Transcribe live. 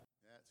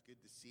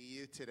Good to see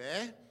you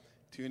today,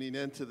 tuning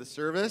into the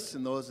service,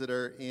 and those that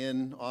are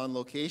on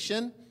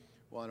location,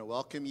 want to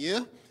welcome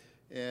you.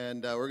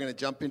 And we're going to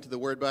jump into the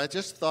Word. But I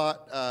just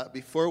thought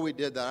before we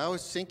did that, I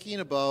was thinking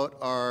about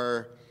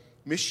our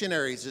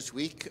missionaries this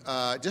week,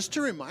 just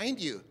to remind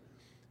you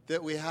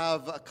that we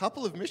have a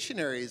couple of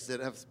missionaries that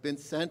have been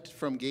sent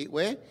from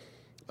Gateway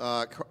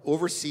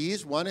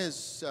overseas. One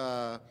is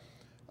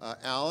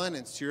Alan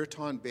in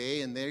Seraton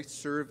Bay, and they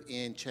serve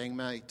in Chiang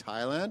Mai,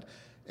 Thailand.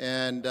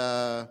 And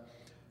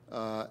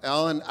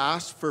Alan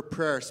asked for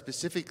prayer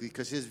specifically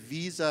because his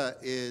visa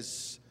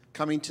is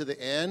coming to the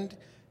end,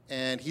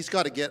 and he's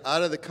got to get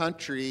out of the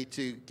country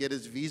to get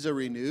his visa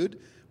renewed,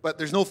 but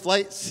there's no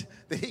flights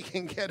that he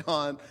can get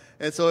on,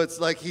 and so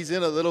it's like he's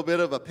in a little bit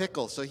of a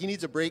pickle, so he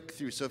needs a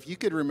breakthrough. So if you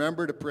could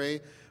remember to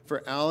pray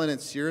for Alan and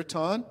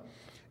Seraton,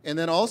 and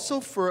then also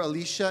for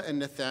Alicia and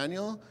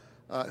Nathaniel,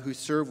 who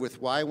serve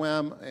with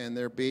YWAM, and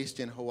they're based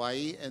in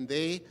Hawaii, and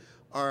they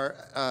are,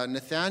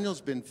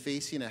 Nathaniel's been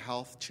facing a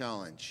health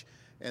challenge,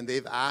 and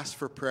they've asked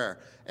for prayer.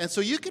 And so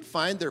you can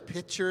find their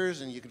pictures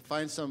and you can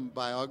find some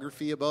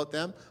biography about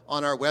them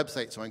on our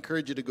website. So I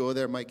encourage you to go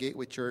there,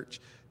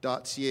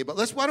 mygatewaychurch.ca.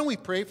 But why don't we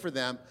pray for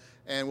them,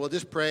 and we'll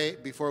just pray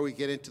before we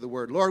get into the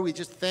Word. Lord, we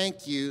just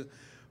thank you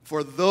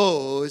for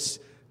those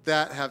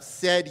that have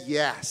said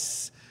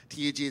yes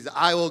to you, Jesus.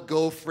 I will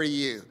go for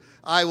you.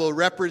 I will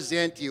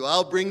represent you.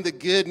 I'll bring the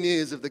good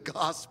news of the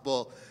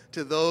gospel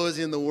to those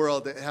in the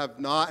world that have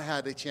not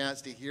had a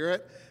chance to hear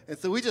it. And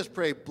so we just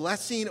pray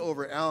blessing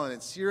over Alan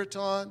and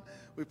Seraton.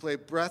 We pray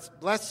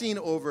blessing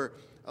over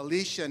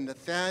Alicia and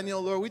Nathaniel.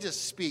 Lord, we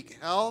just speak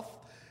health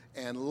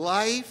and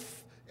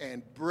life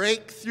and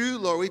breakthrough.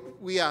 Lord,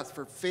 we ask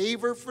for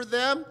favor for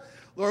them.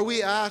 Lord,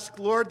 we ask,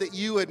 Lord, that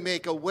you would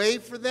make a way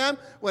for them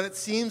when it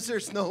seems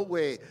there's no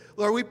way.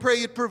 Lord, we pray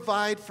you'd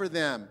provide for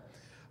them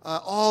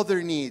all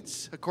their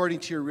needs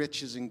according to your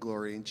riches and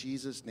glory. In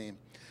Jesus' name.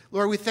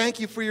 Lord, we thank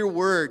you for your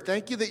word.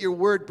 Thank you that your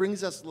word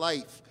brings us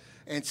life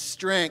and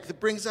strength. It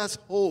brings us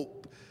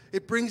hope.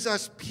 It brings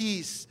us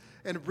peace,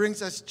 and it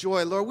brings us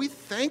joy. Lord, we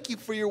thank you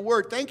for your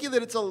word. Thank you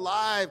that it's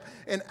alive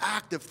and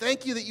active.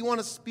 Thank you that you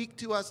want to speak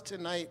to us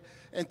tonight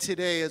and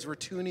today as we're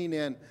tuning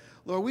in.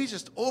 Lord, we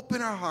just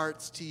open our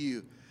hearts to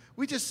you.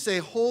 We just say,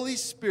 Holy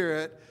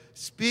Spirit,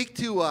 speak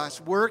to us,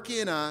 work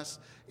in us,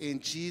 in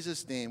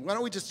Jesus' name. Why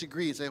don't we just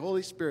agree and say,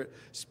 Holy Spirit,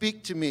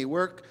 speak to me,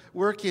 work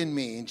in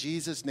me, in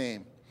Jesus'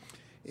 name.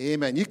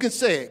 Amen. You can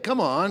say it. Come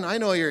on. I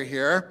know you're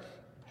here.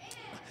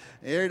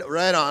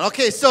 Right on.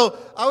 Okay, so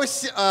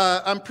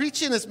I'm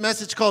preaching this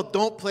message called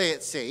Don't Play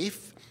It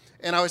Safe.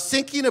 And I was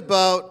thinking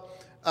about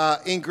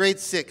in grade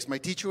 6, my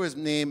teacher was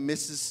named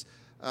Mrs.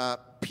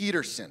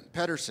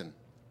 Pedersen.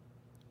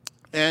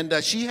 And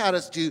she had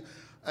us do,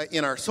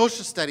 in our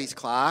social studies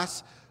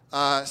class,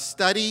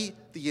 study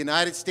the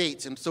United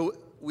States. And so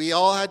we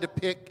all had to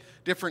pick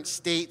different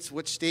states,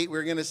 which state we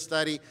were going to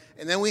study.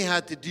 And then we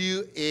had to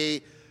do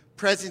a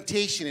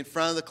presentation in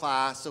front of the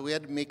class, so we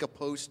had to make a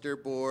poster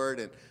board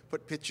and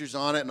put pictures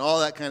on it and all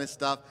that kind of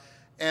stuff.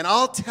 And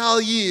I'll tell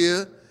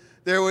you,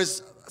 there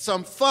was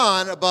some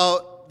fun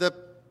about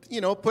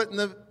putting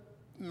the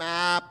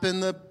map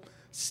and the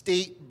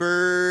state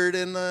bird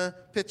and the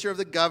picture of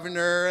the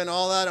governor and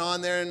all that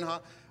on there, and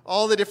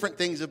all the different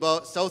things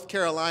about South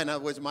Carolina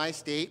was my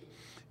state.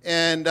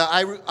 And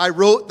I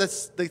wrote the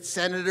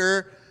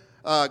senator,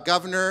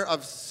 governor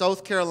of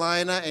South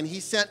Carolina, and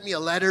he sent me a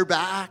letter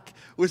back.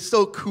 It was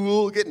so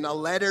cool getting a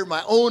letter,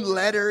 my own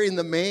letter in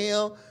the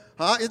mail.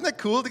 Isn't that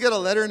cool to get a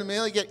letter in the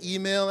mail? You get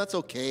email, that's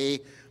okay.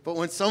 But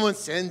when someone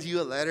sends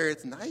you a letter,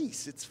 it's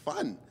nice, it's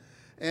fun.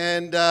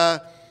 And I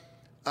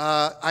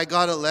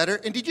got a letter.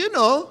 And did you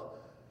know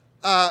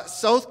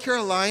South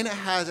Carolina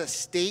has a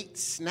state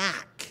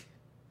snack?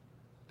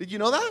 Did you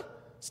know that?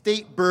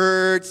 State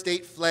bird,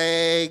 state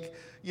flag,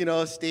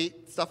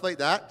 state stuff like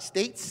that.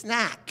 State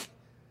snack.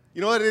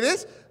 You know what it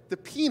is? The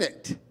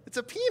peanut. It's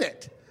a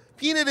peanut.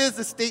 Peanut is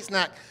the state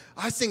snack.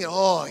 I was thinking,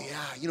 oh,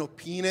 yeah,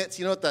 peanuts,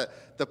 with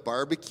the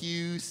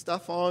barbecue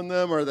stuff on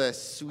them, or the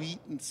sweet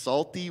and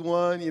salty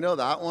one,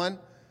 that one.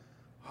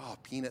 Oh,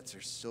 peanuts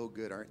are so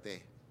good, aren't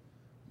they?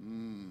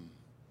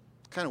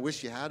 Kind of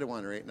wish you had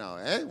one right now,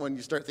 when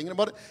you start thinking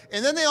about it.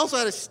 And then they also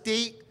had a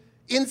state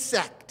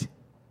insect.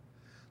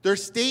 Their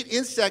state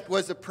insect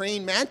was the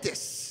praying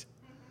mantis.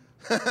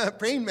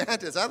 Praying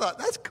mantis. I thought,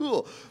 that's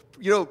cool.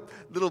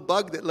 Little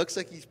bug that looks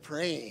like he's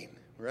praying.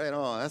 Right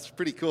on. That's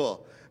pretty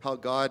cool. How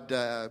God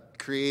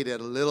created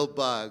a little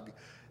bug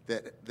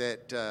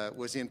that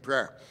was in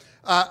prayer.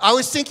 I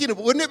was thinking,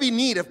 wouldn't it be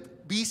neat if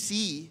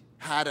BC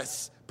had a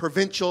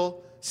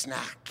provincial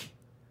snack?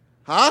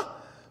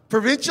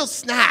 Provincial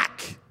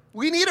snack.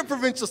 We need a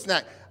provincial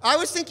snack. I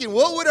was thinking,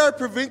 what would our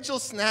provincial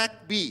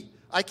snack be?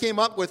 I came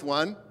up with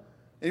one.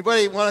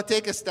 Anybody want to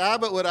take a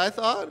stab at what I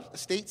thought? A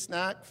state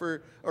snack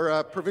or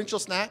a provincial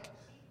snack?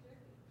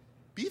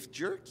 Beef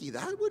jerky.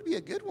 That would be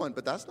a good one,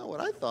 but that's not what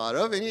I thought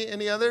of.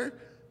 Any other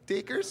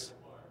takers?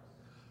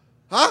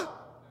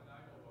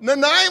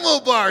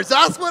 Nanaimo bars,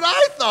 that's what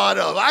I thought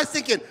of. I was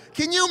thinking,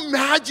 can you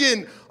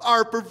imagine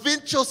our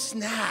provincial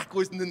snack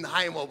was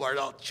Nanaimo bars,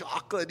 all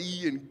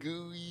chocolatey and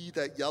gooey,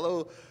 that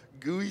yellow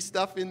gooey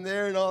stuff in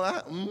there and all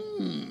that?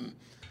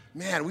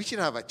 Man, we should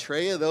have a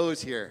tray of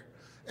those here.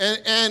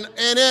 And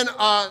then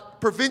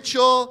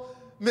provincial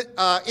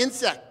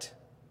insect.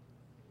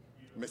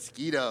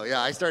 Mosquito,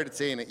 yeah, I started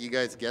saying it, you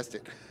guys guessed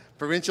it.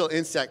 Provincial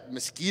insect,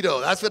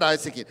 mosquito. That's what I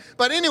was thinking.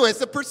 But anyways,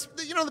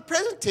 the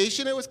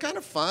presentation, it was kind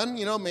of fun,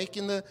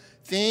 making the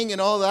thing and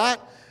all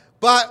that.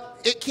 But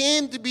it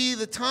came to be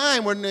the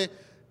time when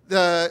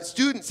the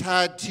students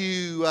had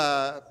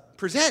to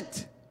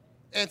present.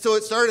 And so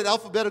it started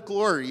alphabetical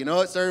order,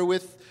 It started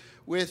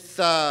with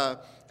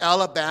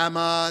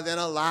Alabama, then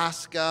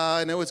Alaska,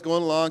 and it was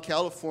going along,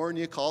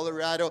 California,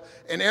 Colorado.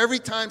 And every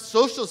time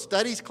social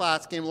studies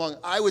class came along,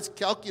 I was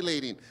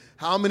calculating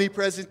how many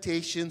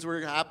presentations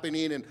were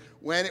happening and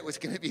when it was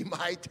going to be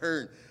my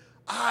turn.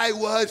 I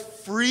was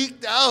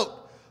freaked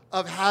out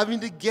of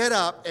having to get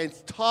up and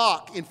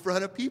talk in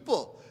front of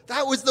people.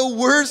 That was the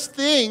worst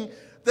thing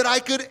that I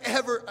could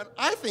ever, and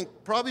I think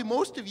probably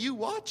most of you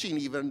watching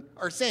even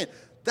are saying,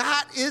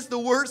 that is the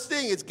worst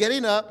thing, is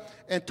getting up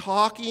and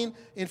talking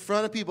in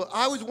front of people.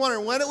 I was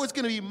wondering when it was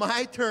going to be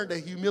my turn to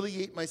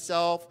humiliate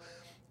myself,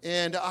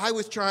 and I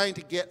was trying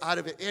to get out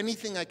of it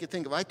anything I could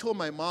think of. I told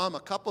my mom a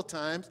couple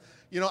times,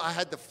 I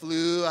had the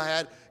flu,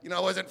 I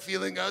wasn't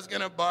feeling, I was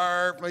going to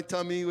barf, my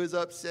tummy was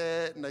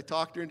upset, and I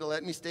talked her into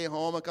letting me stay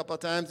home a couple of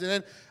times. And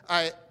then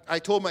I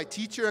told my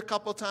teacher a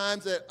couple of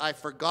times that I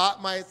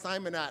forgot my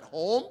assignment at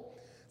home,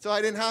 so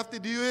I didn't have to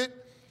do it.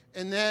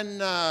 And then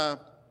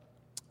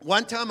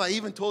one time I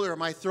even told her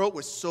my throat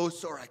was so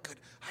sore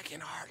I can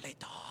hardly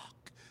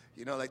talk,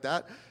 like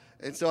that.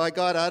 And so I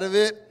got out of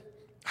it.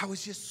 I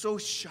was just so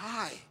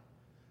shy.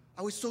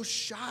 I was so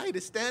shy to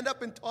stand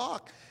up and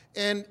talk.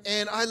 And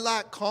I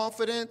lacked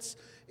confidence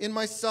in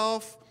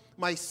myself.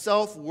 My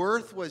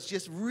self-worth was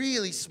just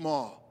really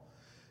small.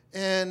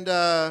 And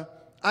I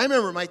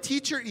remember my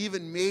teacher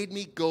even made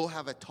me go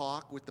have a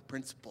talk with the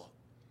principal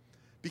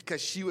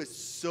because she was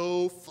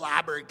so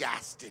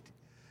flabbergasted,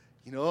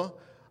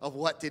 of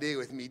what to do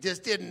with me.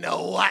 Just didn't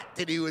know what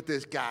to do with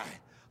this guy.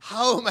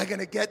 How am I going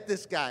to get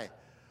this guy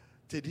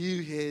to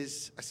do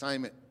his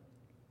assignment,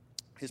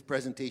 his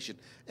presentation?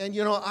 And,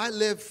 I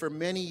lived for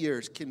many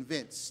years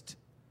convinced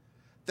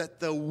that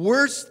the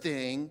worst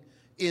thing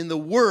in the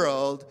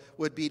world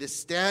would be to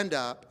stand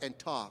up and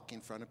talk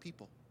in front of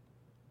people.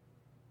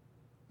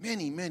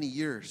 Many, many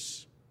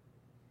years.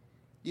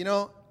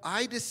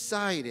 I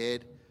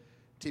decided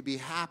to be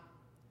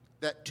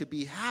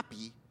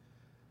happy,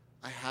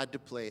 I had to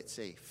play it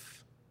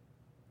safe.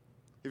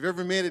 Have you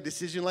ever made a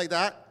decision like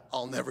that?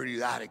 I'll never do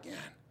that again.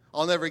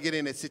 I'll never get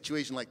in a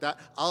situation like that.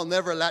 I'll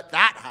never let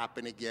that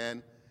happen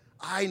again.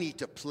 I need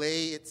to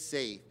play it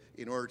safe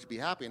in order to be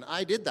happy. And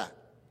I did that.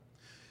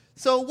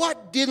 So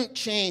what didn't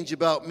change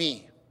about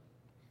me?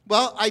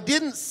 Well, I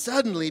didn't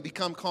suddenly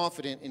become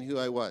confident in who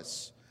I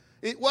was.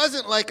 It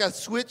wasn't like a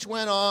switch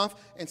went off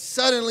and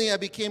suddenly I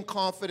became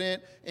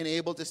confident and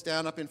able to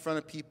stand up in front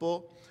of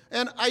people.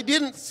 And I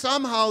didn't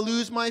somehow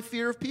lose my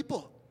fear of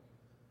people.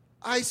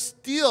 I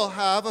still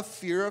have a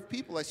fear of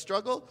people. I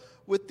struggle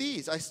with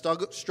these. I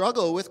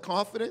struggle with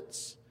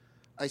confidence.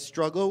 I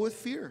struggle with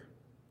fear.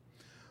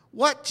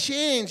 What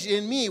changed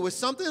in me was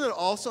something that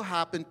also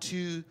happened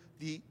to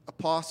the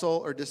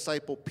apostle or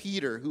disciple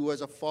Peter, who was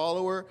a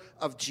follower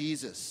of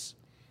Jesus.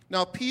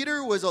 Now,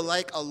 Peter was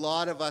like a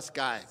lot of us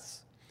guys.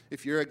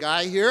 If you're a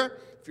guy here,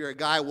 if you're a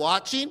guy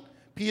watching,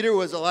 Peter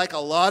was like a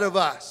lot of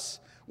us.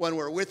 When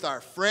we're with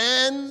our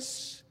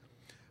friends,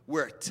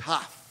 we're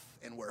tough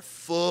and we're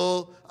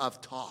full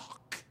of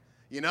talk.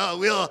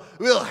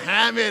 We'll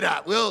ham it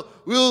up. We'll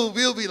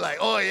be like,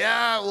 oh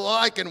yeah, well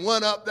I can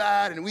one up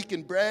that, and we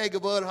can brag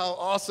about how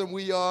awesome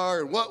we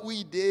are and what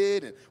we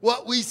did and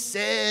what we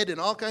said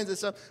and all kinds of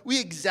stuff. We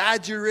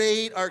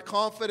exaggerate our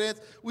confidence.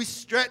 We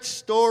stretch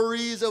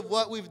stories of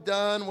what we've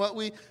done, what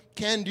we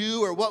can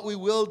do, or what we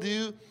will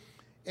do.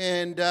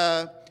 And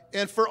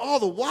for all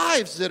the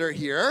wives that are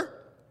here,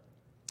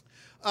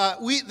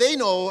 they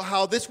know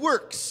how this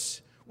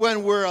works.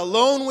 When we're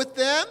alone with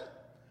them,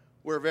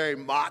 we're very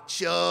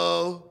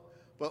macho,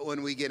 but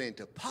when we get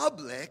into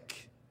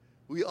public,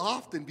 we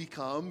often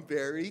become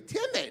very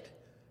timid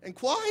and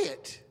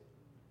quiet.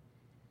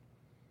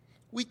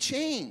 We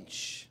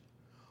change.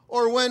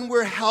 Or when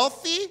we're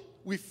healthy,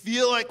 we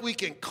feel like we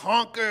can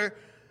conquer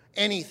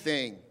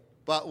anything.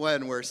 But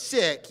when we're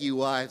sick, you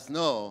wives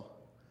know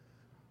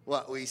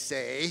what we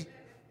say.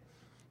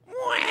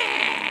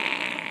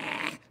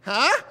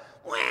 Huh?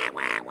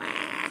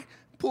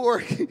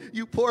 Poor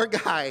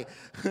guy.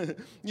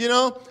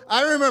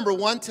 I remember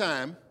one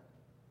time,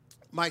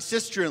 my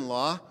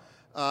sister-in-law,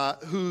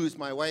 who's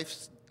my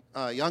wife's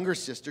younger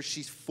sister,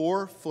 she's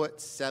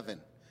 4'7".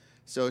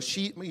 So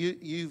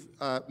you've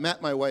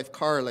met my wife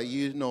Carla.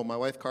 You know my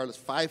wife Carla's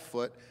 5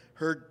 foot.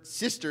 Her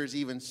sister's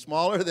even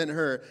smaller than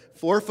her,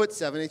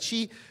 4'7". And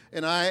she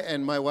and I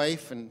and my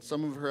wife and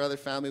some of her other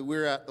family, we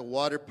were at the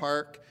water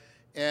park,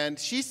 And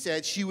she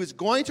said she was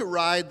going to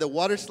ride the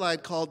water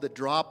slide called the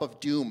Drop of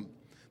Doom.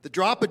 The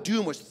Drop of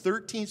Doom was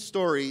 13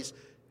 stories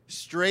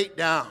straight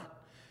down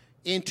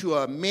into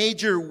a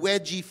major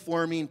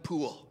wedgie-forming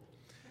pool.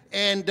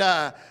 And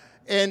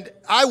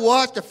I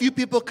watched a few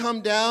people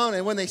come down,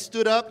 and when they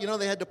stood up,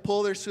 they had to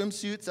pull their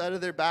swimsuits out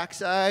of their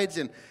backsides.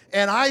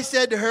 And I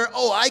said to her,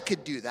 "Oh, I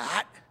could do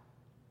that."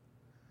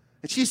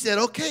 And she said,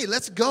 "Okay,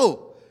 let's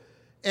go."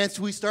 And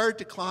so we started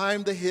to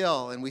climb the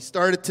hill, and we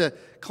started to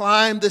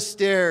climb the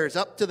stairs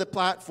up to the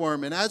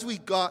platform. And as we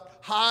got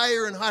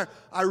higher and higher,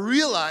 I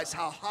realized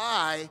how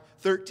high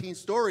 13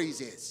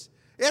 stories is.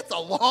 It's a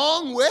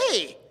long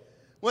way.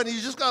 When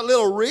you just got a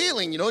little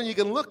railing, and you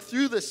can look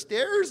through the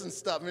stairs and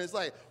stuff, and it's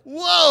like,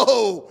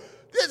 whoa,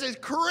 this is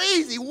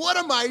crazy. What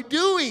am I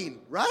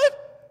doing, right?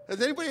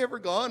 Has anybody ever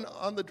gone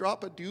on the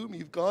Drop of Doom?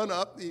 You've gone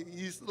up,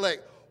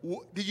 like,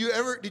 did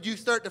you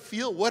start to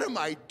feel, what am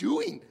I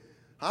doing?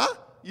 Huh?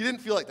 You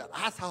didn't feel like that.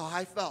 That's how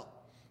I felt.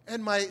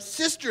 And my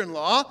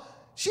sister-in-law,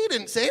 she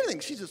didn't say anything.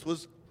 She just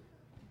was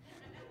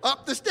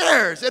up the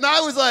stairs. And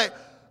I was like,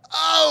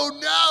 oh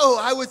no.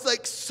 I was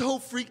like so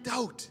freaked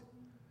out.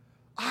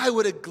 I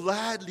would have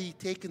gladly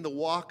taken the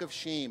walk of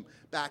shame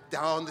back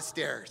down the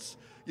stairs.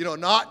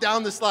 Not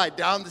down the slide,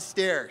 down the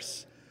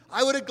stairs.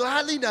 I would have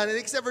gladly done it,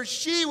 except for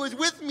she was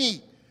with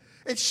me.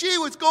 And she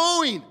was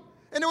going.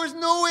 And there was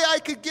no way I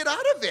could get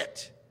out of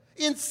it.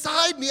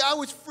 Inside me, I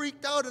was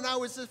freaked out and I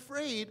was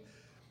afraid.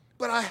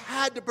 But I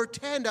had to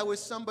pretend I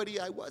was somebody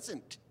I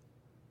wasn't.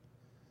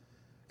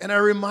 And I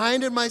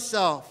reminded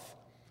myself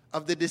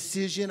of the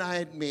decision I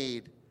had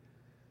made,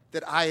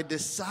 that I had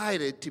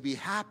decided to be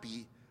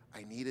happy,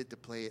 I needed to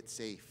play it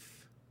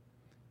safe.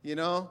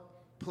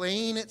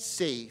 Playing it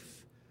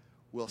safe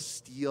will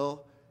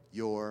steal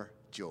your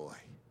joy.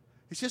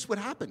 It's just what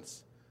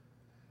happens.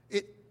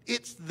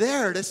 It's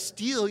there to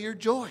steal your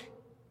joy.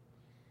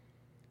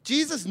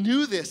 Jesus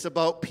knew this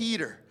about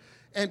Peter.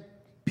 And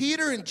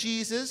Peter and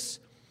Jesus,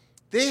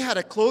 they had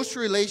a close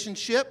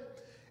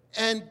relationship,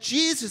 and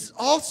Jesus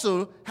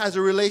also has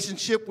a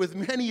relationship with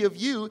many of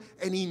you,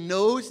 and he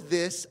knows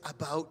this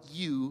about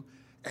you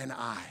and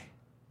I.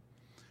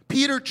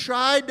 Peter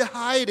tried to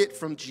hide it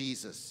from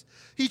Jesus.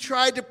 He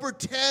tried to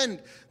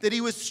pretend that he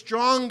was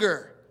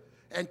stronger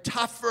and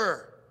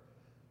tougher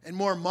and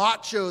more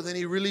macho than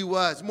he really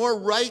was, more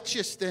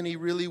righteous than he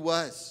really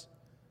was.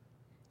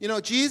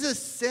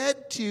 Jesus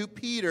said to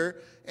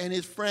Peter and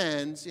his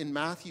friends in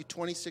Matthew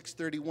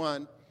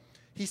 26:31,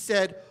 he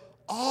said,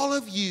 "All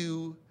of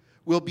you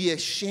will be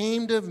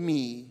ashamed of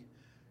me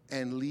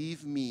and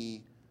leave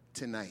me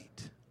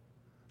tonight."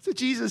 So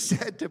Jesus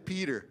said to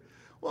Peter,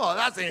 well,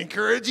 that's an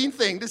encouraging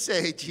thing to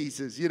say,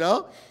 Jesus, He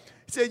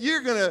said,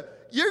 you're gonna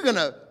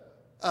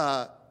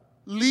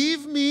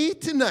leave me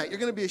tonight. You're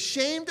going to be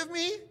ashamed of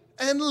me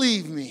and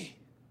leave me.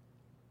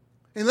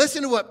 And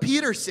listen to what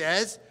Peter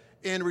says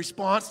in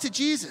response to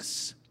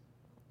Jesus.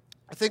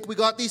 I think we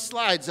got these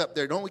slides up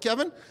there, don't we,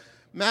 Kevin?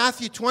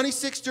 Matthew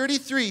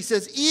 26:33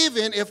 says,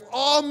 "Even if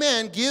all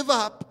men give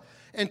up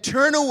and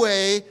turn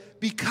away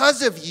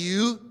because of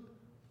you,"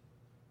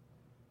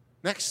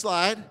 next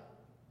slide,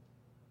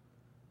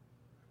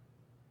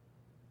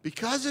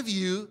 "because of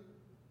you,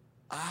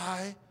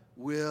 I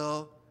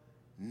will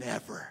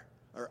never,"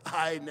 or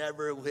 "I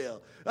never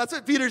will." That's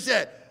what Peter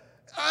said.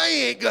 I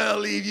ain't going to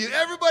leave you.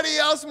 Everybody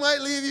else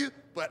might leave you,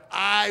 but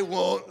I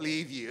won't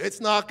leave you. It's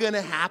not going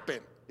to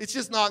happen. It's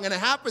just not going to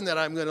happen that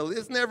I'm going to leave.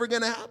 It's never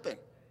going to happen.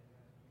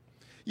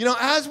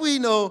 As we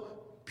know,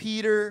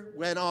 Peter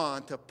went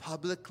on to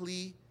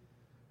publicly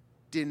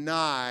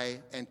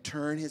deny and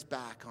turn his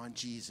back on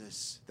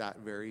Jesus that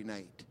very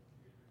night,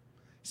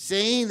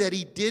 saying that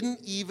he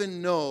didn't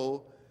even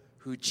know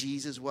who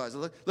Jesus was.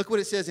 Look what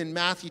it says in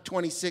Matthew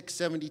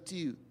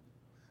 26:72.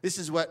 This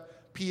is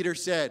what Peter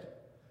said.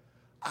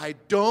 "I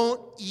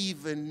don't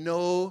even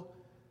know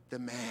the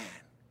man."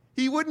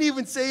 He wouldn't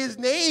even say his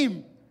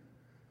name.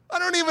 "I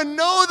don't even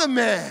know the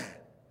man."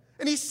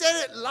 And he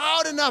said it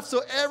loud enough so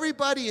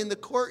everybody in the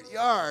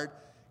courtyard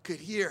could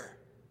hear.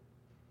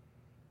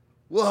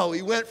 Whoa,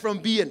 he went from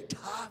being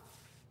tough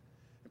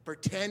and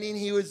pretending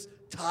he was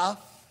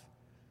tough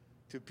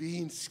to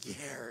being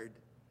scared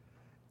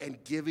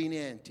and giving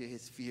in to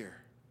his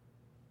fear.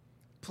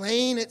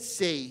 Playing it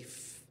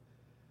safe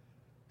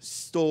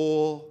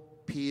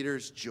stole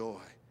Peter's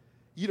joy.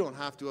 You don't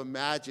have to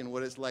imagine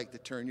what it's like to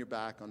turn your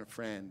back on a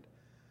friend,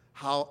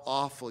 how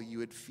awful you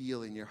would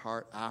feel in your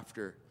heart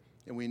after.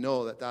 And we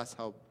know that that's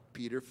how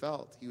Peter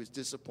felt. He was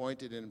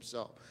disappointed in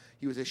himself.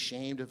 He was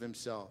ashamed of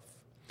himself.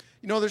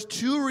 There's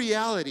two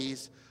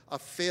realities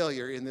of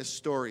failure in this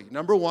story.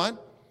 Number one,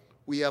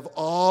 we have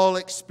all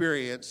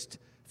experienced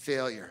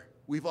failure.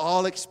 We've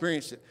all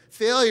experienced it.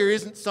 Failure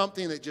isn't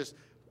something that just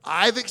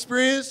I've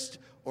experienced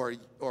or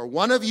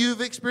one of you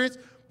have experienced.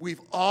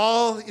 We've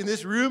all in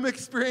this room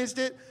experienced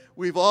it.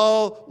 We've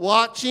all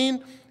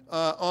watching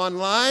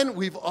online.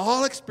 We've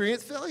all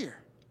experienced failure.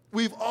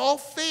 We've all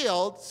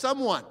failed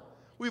someone.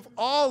 We've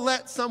all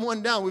let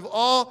someone down. We've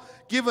all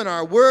given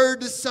our word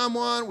to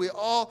someone. We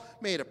all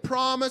made a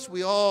promise.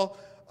 We all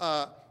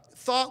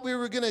thought we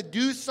were going to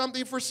do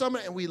something for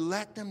someone, and we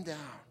let them down.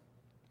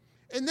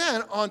 And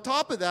then, on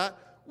top of that,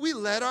 we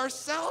let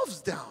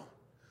ourselves down.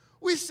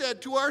 We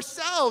said to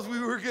ourselves we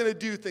were going to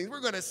do things. We're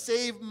going to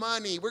save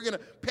money. We're going to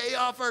pay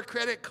off our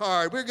credit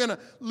card. We're going to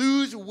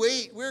lose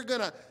weight. We're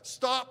going to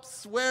stop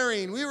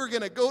swearing. We were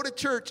going to go to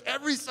church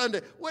every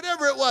Sunday,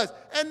 whatever it was.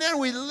 And then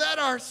we let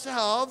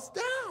ourselves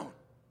down.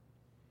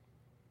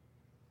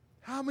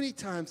 How many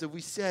times have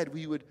we said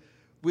we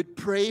would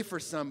pray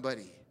for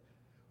somebody?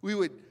 We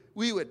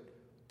would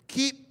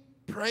keep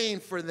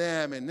praying for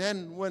them. And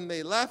then when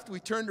they left,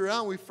 we turned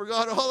around, we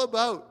forgot all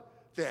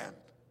about them.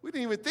 We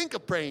didn't even think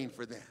of praying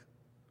for them.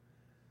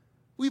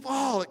 We've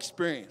all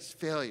experienced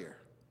failure.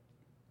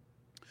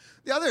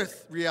 The other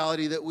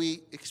reality that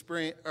we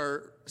experience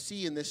or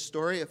see in this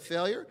story of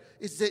failure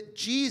is that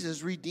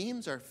Jesus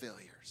redeems our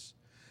failures.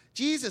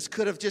 Jesus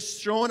could have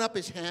just thrown up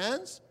his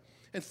hands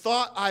and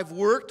thought, I've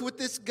worked with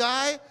this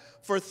guy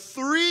for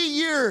 3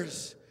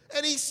 years,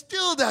 and he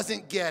still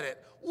doesn't get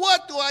it.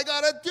 What do I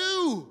got to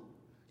do?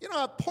 You know,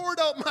 I've poured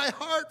out my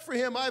heart for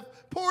him. I've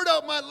poured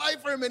out my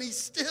life for him, and he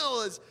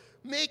still is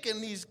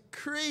making these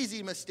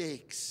crazy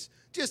mistakes.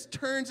 Just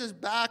turns his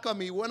back on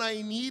me when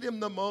I need him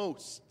the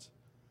most.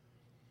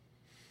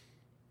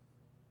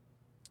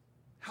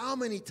 How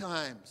many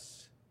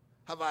times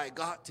have I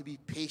got to be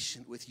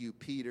patient with you,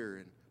 Peter,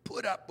 and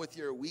put up with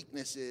your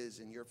weaknesses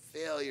and your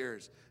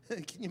failures?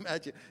 Can you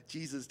imagine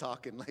Jesus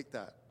talking like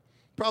that?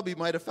 Probably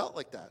might have felt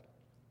like that.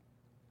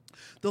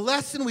 The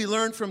lesson we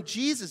learn from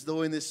Jesus,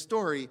 though, in this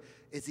story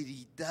is that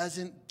he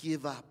doesn't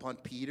give up on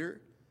Peter,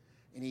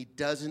 and he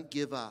doesn't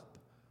give up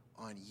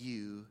on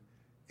you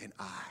and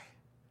I,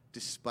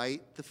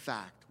 despite the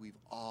fact we've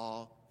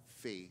all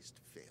faced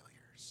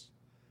failures.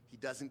 He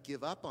doesn't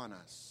give up on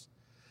us.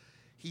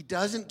 He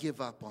doesn't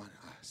give up on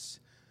us.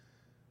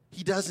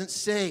 He doesn't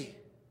say,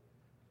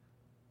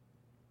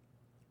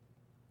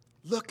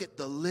 look at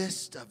the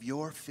list of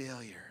your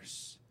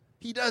failures.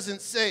 He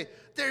doesn't say,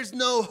 there's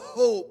no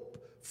hope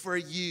for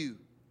you.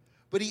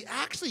 But he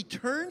actually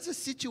turns the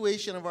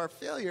situation of our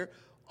failure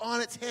on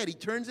its head. He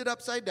turns it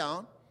upside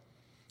down.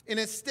 And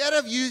instead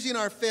of using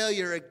our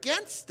failure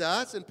against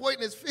us and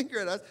pointing his finger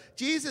at us,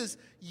 Jesus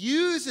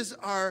uses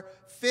our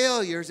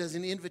failures as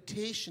an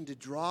invitation to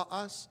draw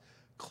us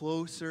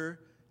closer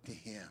to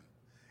him.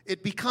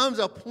 It becomes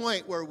a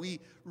point where we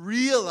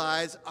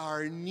realize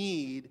our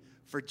need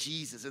for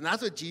Jesus. And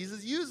that's what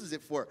Jesus uses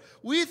it for.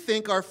 We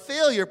think our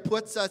failure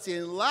puts us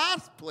in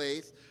last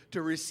place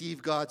to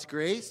receive God's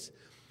grace,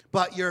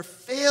 but your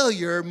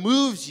failure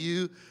moves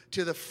you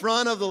to the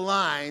front of the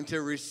line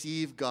to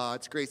receive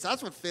God's grace.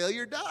 That's what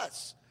failure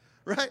does,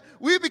 right?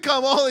 We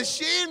become all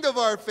ashamed of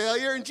our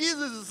failure, and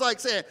Jesus is like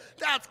saying,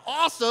 that's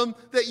awesome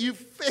that you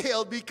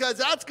failed because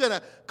that's going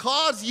to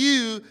cause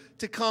you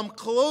to come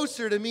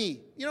closer to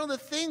me. You know, the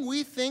thing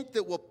we think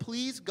that will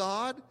please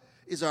God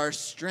is our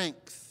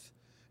strength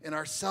and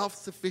our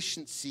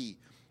self-sufficiency,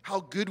 how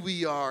good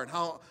we are and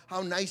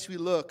how nice we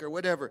look or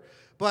whatever.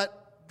 But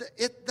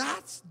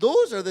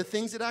those are the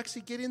things that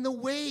actually get in the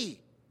way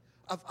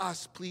of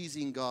us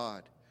pleasing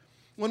God.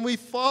 When we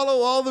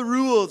follow all the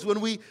rules, when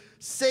we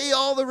say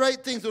all the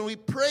right things, when we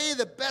pray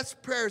the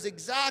best prayers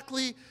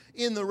exactly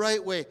in the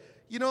right way.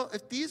 You know,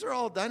 if these are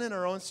all done in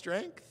our own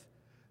strength,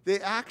 they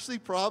actually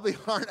probably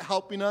aren't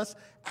helping us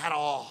at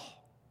all.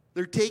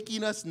 They're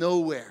taking us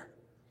nowhere.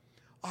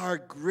 Our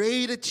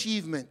great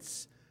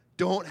achievements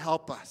don't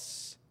help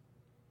us.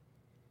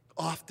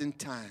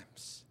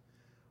 Oftentimes,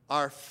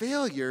 our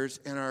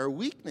failures and our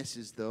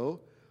weaknesses,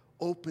 though,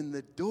 open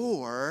the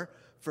door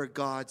for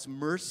God's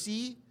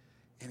mercy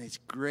and his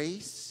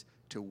grace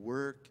to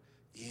work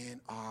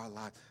in our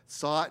lives.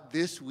 Saw it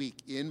this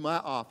week in my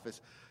office.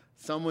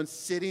 Someone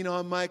sitting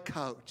on my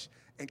couch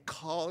and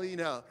calling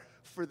out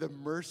for the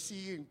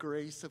mercy and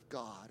grace of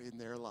God in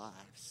their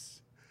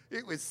lives.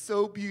 It was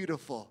so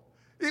beautiful.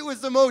 It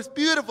was the most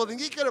beautiful thing.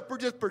 He could have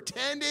just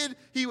pretended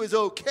he was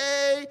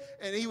okay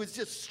and he was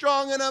just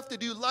strong enough to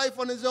do life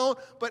on his own,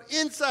 but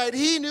inside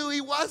he knew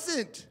he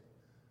wasn't.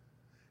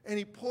 And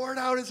he poured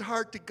out his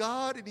heart to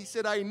God, and he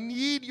said, I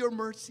need your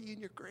mercy and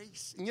your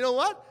grace. And you know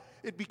what?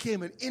 It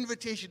became an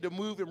invitation to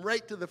move him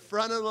right to the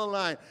front of the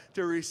line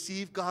to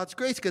receive God's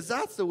grace, because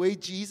that's the way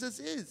Jesus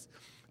is.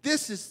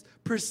 This is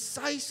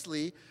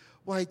precisely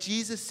why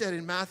Jesus said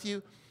in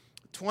Matthew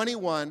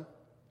 21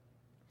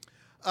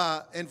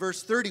 and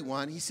verse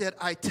 31, he said,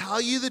 I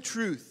tell you the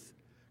truth,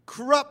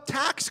 corrupt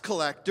tax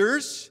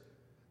collectors,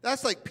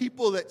 that's like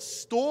people that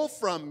stole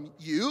from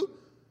you,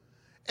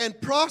 and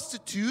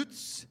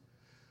prostitutes,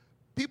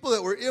 people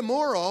that were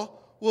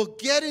immoral, will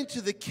get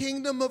into the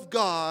kingdom of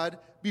God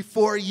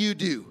before you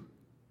do.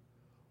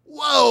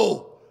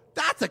 Whoa,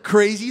 that's a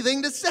crazy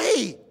thing to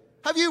say.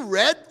 Have you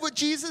read what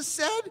Jesus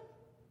said?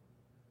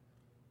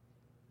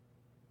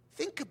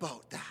 Think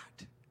about that.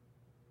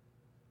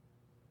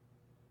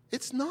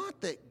 It's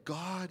not that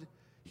God,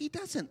 he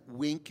doesn't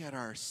wink at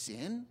our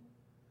sin,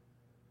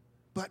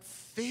 but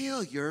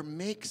failure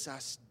makes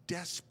us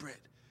desperate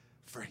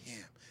for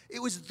him.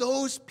 It was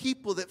those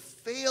people that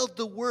failed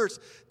the worst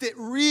that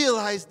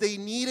realized they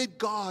needed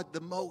God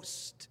the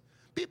most.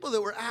 People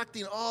that were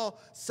acting all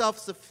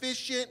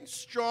self-sufficient and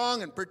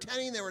strong and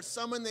pretending they were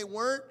someone they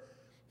weren't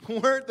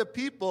the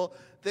people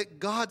that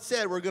God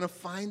said were going to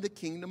find the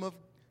kingdom of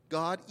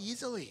God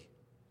easily.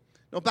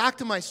 Now back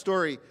to my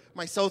story,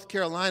 my South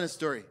Carolina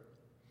story.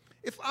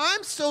 If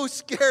I'm so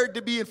scared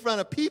to be in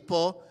front of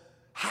people,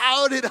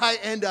 how did I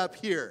end up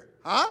here?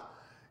 Huh?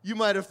 You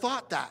might have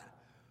thought that.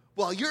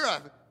 Well, you're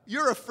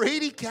a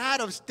fraidy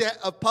cat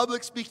of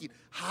public speaking.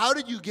 How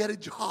did you get a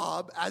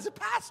job as a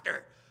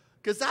pastor?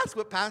 Because that's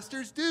what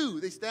pastors do.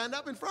 They stand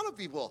up in front of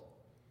people.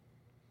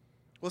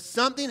 Well,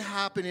 something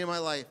happened in my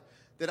life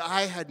that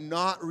I had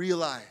not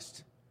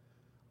realized.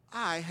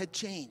 I had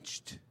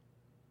changed.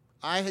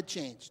 I had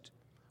changed.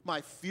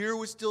 My fear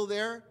was still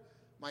there.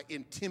 My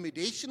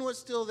intimidation was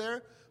still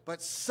there.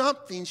 But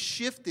something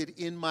shifted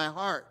in my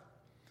heart.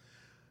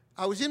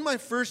 I was in my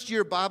first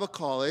year of Bible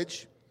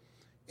college,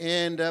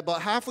 and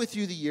about halfway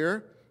through the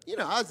year,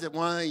 I was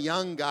one of the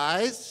young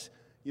guys,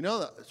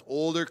 those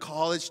older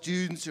college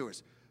students.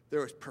 There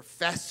was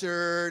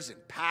professors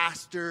and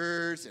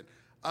pastors and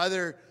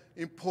other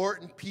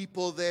important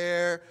people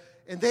there.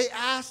 And they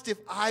asked if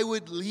I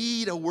would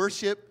lead a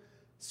worship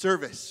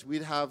service.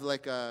 We'd have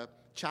like a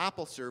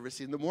chapel service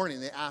in the morning.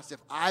 They asked if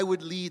I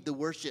would lead the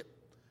worship.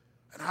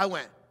 And I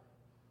went,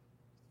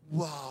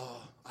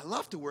 well, I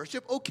love to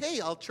worship.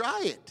 Okay, I'll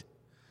try it.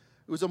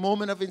 It was a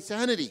moment of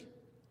insanity.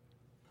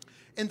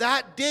 And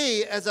that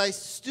day, as I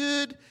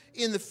stood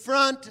in the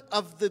front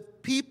of the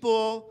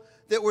people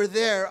that were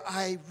there,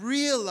 I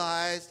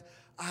realized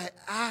I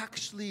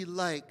actually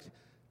liked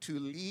to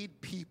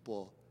lead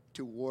people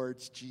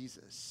towards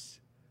Jesus.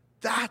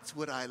 That's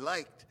what I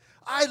liked.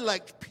 I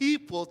liked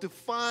people to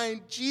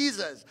find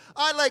Jesus.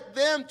 I liked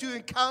them to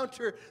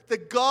encounter the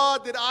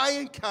God that I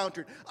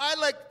encountered. I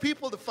liked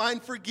people to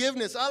find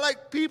forgiveness. I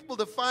liked people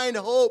to find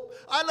hope.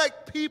 I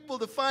liked people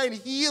to find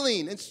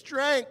healing and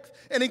strength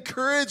and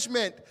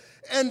encouragement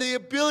and the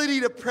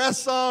ability to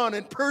press on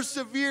and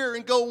persevere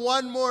and go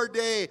one more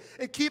day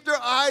and keep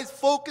their eyes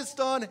focused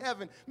on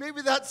heaven.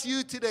 Maybe that's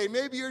you today.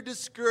 Maybe you're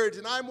discouraged,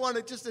 and I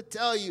wanted just to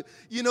tell you,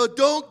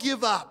 don't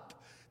give up.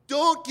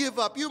 Don't give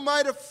up. You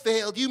might have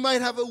failed. You might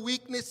have a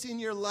weakness in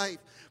your life,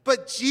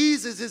 but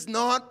Jesus is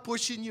not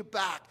pushing you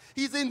back.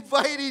 He's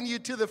inviting you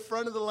to the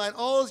front of the line.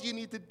 All you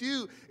need to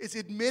do is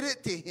admit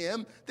it to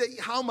him that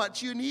how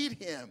much you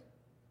need him.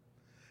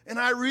 And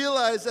I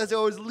realized as I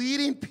was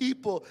leading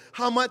people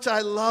how much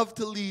I love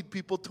to lead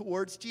people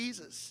towards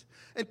Jesus.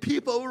 And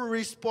people were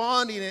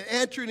responding and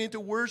entering into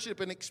worship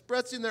and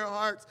expressing their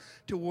hearts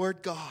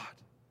toward God.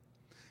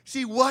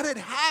 See, what had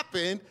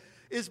happened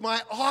is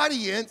my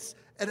audience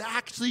had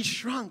actually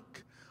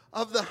shrunk.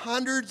 Of the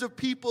hundreds of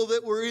people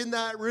that were in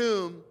that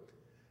room,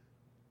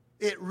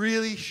 it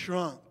really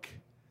shrunk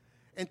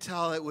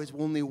until it was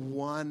only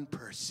one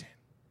person.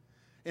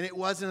 And it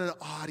wasn't an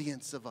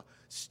audience of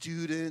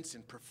students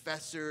and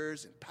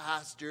professors and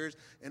pastors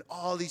and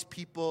all these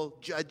people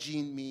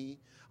judging me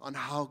on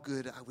how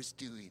good I was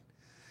doing.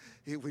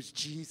 It was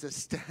Jesus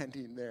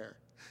standing there,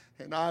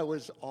 and I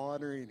was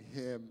honoring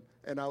him,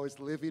 and I was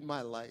living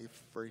my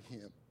life for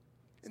him.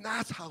 And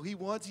that's how he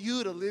wants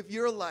you to live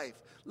your life.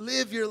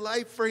 Live your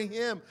life for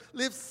him.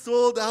 Live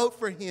sold out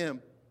for him.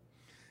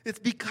 It's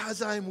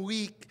because I'm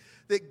weak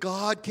that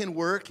God can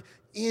work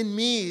in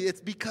me.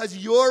 It's because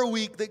you're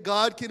weak that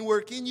God can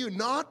work in you.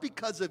 Not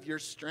because of your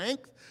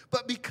strength,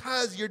 but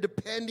because you're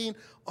depending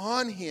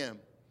on him.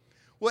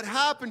 What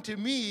happened to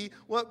me,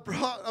 what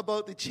brought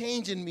about the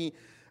change in me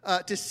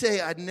to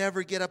say I'd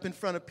never get up in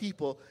front of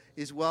people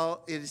is,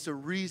 well, it is a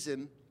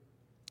reason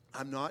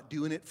I'm not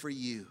doing it for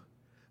you.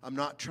 I'm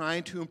not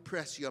trying to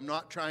impress you. I'm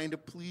not trying to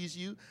please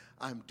you.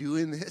 I'm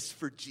doing this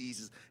for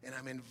Jesus. And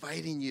I'm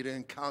inviting you to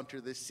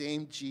encounter the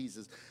same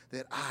Jesus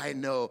that I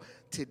know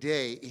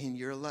today in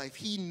your life.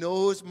 He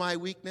knows my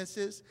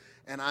weaknesses,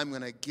 and I'm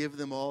going to give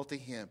them all to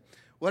him.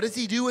 What does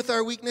he do with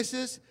our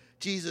weaknesses?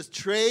 Jesus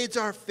trades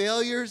our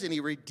failures, and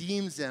he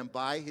redeems them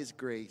by his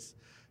grace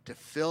to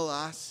fill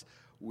us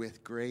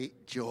with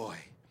great joy.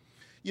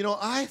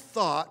 I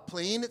thought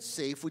playing it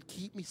safe would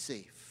keep me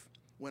safe,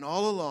 when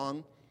all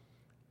along,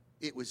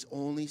 it was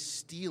only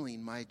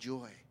stealing my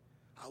joy.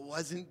 I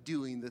wasn't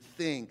doing the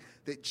thing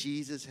that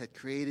Jesus had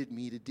created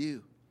me to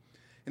do.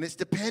 And it's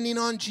depending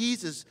on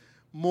Jesus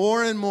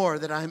more and more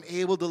that I'm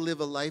able to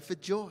live a life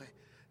of joy.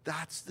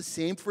 That's the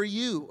same for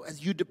you.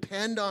 As you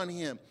depend on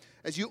him,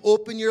 as you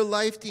open your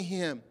life to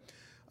him,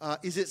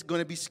 is it going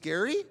to be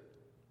scary?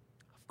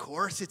 Of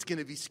course it's going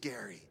to be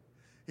scary.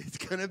 It's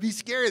going to be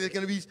scary. There's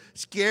going to be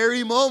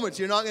scary moments.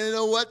 You're not going to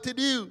know what to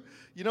do.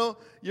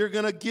 You're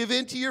going to give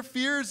in to your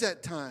fears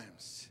at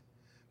times.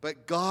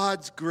 But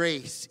God's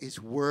grace is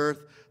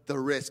worth the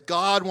risk.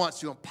 God wants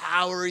to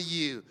empower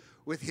you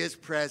with his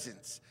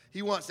presence.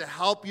 He wants to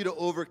help you to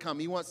overcome.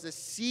 He wants to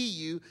see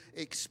you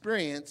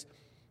experience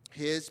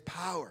his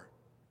power.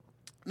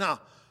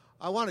 Now,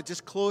 I want to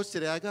just close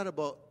today. I got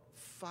about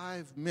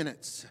 5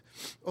 minutes.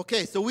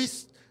 Okay, so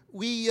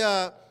we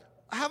have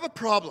a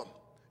problem.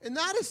 And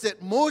that is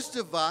that most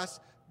of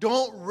us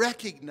don't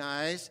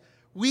recognize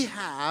we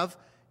have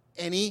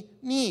any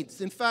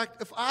needs. In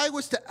fact, if I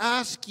was to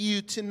ask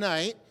you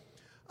tonight,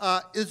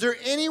 is there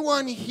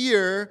anyone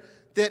here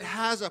that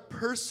has a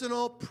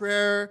personal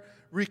prayer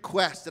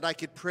request that I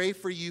could pray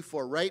for you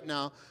for right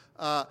now?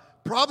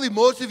 Probably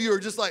most of you are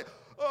just like,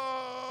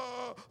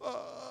 I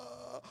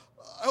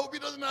hope he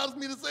doesn't ask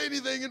me to say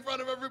anything in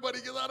front of everybody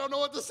because I don't know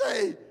what to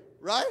say,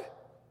 right?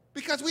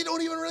 Because we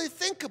don't even really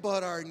think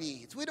about our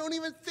needs. We don't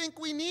even think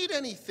we need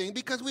anything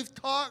because we've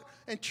taught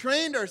and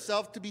trained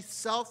ourselves to be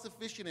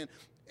self-sufficient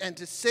and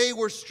to say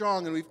we're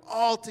strong and we've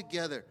all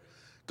together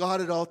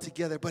got it all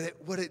together. But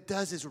what it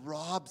does is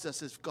robs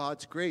us of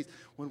God's grace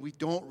when we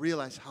don't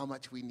realize how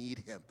much we need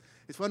him.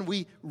 It's when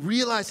we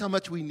realize how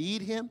much we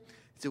need him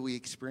that we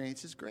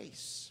experience his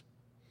grace.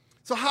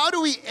 So how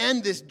do we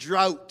end this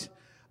drought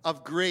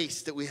of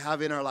grace that we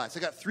have in our lives? I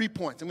got 3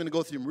 points. I'm going to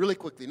go through them really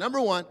quickly.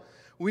 Number one,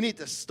 we need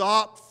to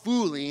stop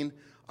fooling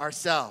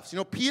ourselves. You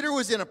know, Peter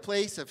was in a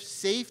place of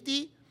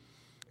safety,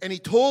 and he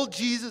told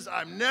Jesus,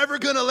 I'm never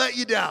going to let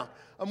you down.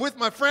 I'm with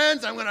my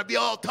friends. I'm going to be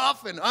all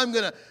tough, and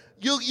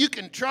you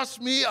can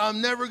trust me.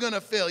 I'm never going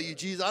to fail you,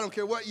 Jesus. I don't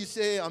care what you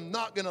say. I'm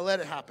not going to let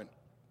it happen.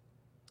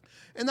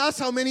 And that's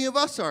how many of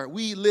us are.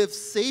 We live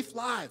safe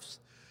lives.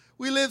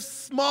 We live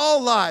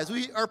small lives.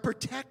 We are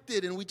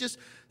protected, and we just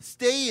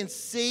stay in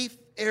safe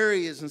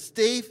areas and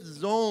safe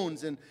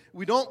zones, and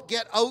we don't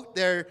get out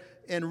there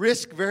and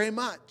risk very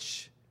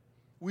much.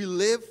 We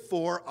live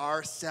for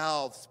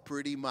ourselves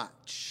pretty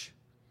much.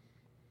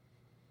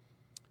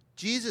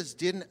 Jesus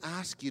didn't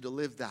ask you to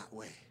live that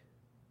way.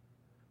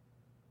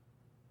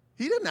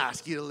 He didn't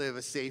ask you to live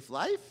a safe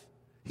life.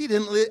 He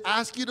didn't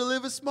ask you to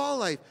live a small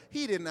life.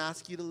 He didn't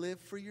ask you to live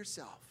for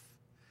yourself.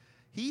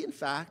 He, in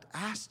fact,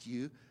 asked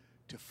you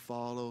to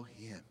follow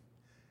him.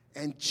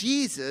 And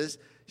Jesus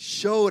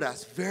showed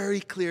us very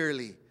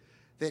clearly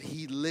that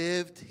he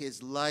lived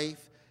his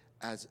life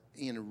as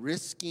in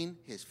risking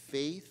his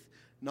faith.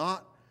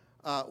 Not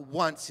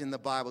once in the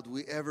Bible do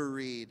we ever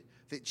read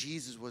that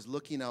Jesus was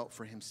looking out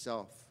for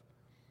himself,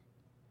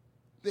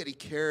 that he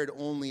cared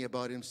only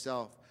about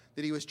himself,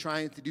 that he was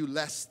trying to do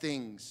less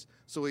things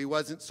so he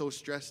wasn't so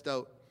stressed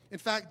out. In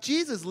fact,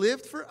 Jesus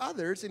lived for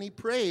others, and he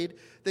prayed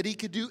that he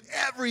could do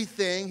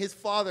everything his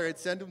Father had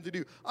sent him to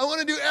do. I want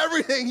to do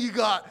everything you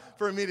got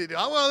for me to do.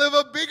 I want to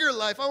live a bigger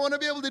life. I want to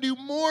be able to do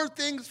more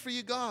things for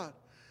you, God.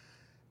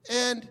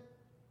 And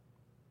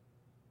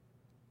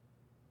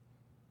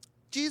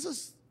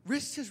Jesus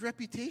risked his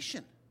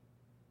reputation.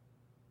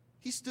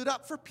 He stood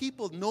up for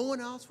people no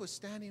one else was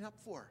standing up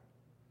for.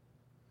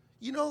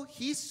 You know,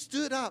 he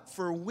stood up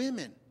for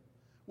women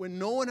when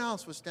no one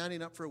else was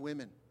standing up for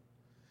women.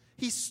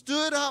 He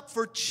stood up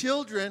for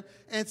children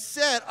and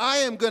said, I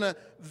am going to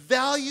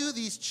value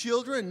these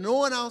children. No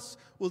one else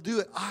will do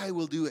it. I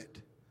will do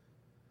it.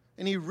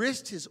 And he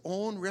risked his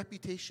own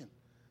reputation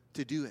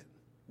to do it.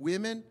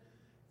 Women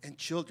and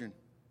children.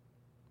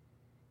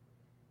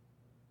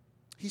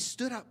 He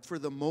stood up for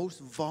the most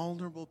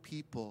vulnerable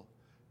people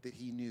that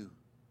he knew,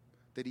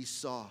 that he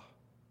saw.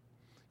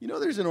 You know,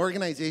 there's an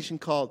organization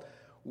called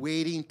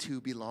Waiting to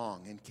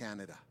Belong in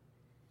Canada.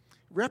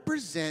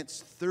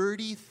 Represents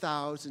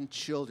 30,000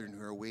 children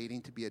who are waiting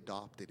to be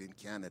adopted in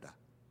Canada.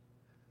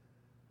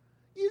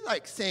 You're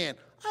like saying,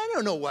 I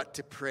don't know what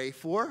to pray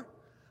for.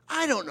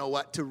 I don't know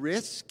what to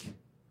risk.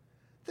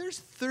 There's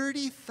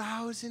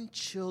 30,000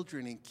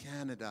 children in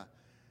Canada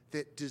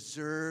that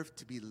deserve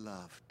to be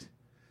loved.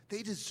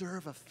 They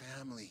deserve a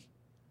family.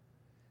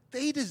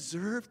 They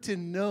deserve to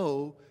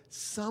know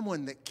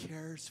someone that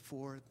cares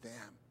for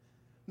them.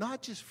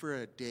 Not just for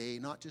a day,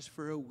 not just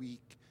for a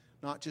week,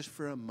 not just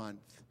for a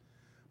month,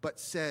 but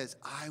says,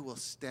 I will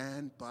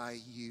stand by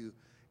you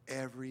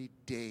every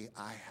day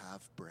I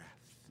have breath.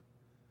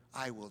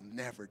 I will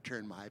never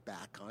turn my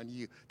back on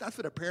you. That's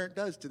what a parent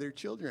does to their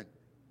children.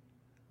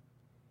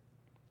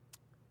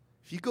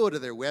 If you go to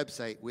their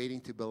website,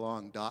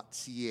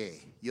 waitingtobelong.ca,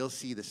 you'll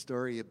see the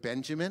story of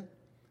Benjamin,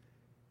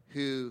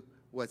 who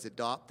was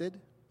adopted,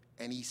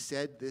 and he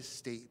said this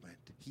statement.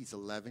 He's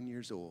 11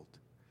 years old.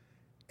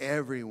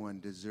 Everyone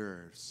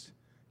deserves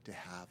to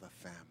have a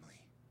family.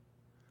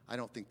 I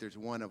don't think there's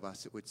one of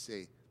us that would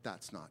say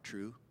that's not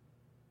true.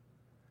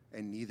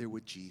 And neither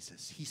would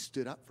Jesus. He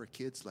stood up for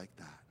kids like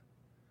that.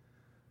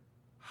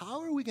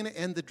 How are we going to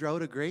end the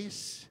drought of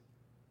grace?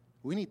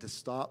 We need to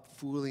stop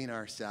fooling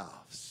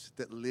ourselves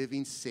that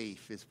living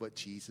safe is what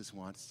Jesus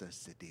wants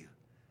us to do.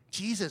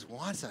 Jesus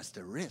wants us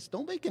to risk.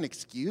 Don't make an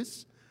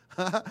excuse.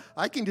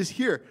 I can just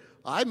hear.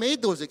 I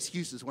made those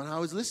excuses when I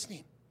was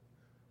listening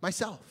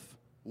myself.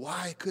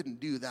 Why I couldn't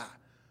do that.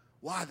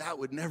 Why that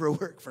would never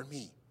work for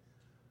me.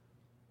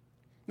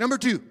 Number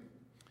 2,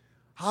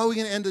 how are we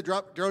going to end the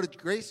drought of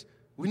grace?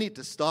 We need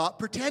to stop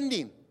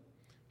pretending.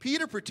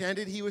 Peter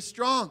pretended he was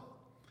strong.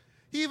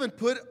 He even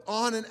put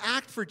on an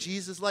act for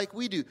Jesus like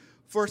we do.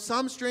 For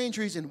some strange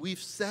reason,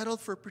 we've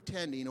settled for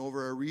pretending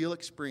over a real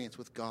experience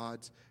with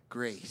God's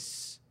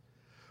grace.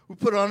 We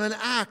put on an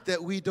act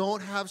that we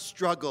don't have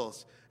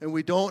struggles and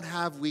we don't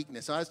have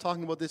weakness. I was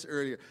talking about this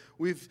earlier.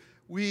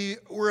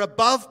 We're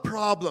above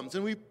problems,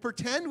 and we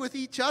pretend with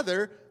each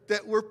other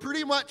that we're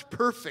pretty much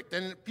perfect.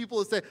 And people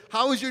will say,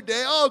 how was your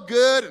day? Oh,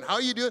 good. And how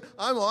you doing?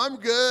 I'm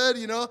good,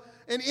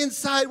 And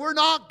inside, we're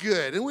not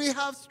good. And we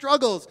have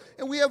struggles.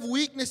 And we have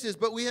weaknesses,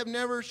 but we have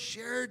never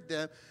shared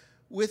them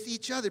with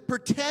each other.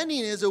 Pretending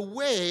is a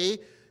way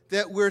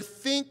that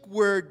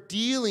we're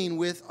dealing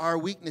with our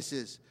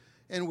weaknesses.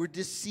 And we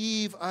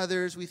deceive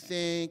others, we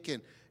think,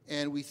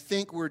 and we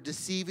think we're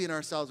deceiving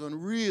ourselves when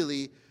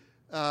really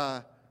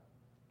we're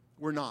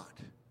not.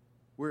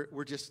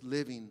 We're just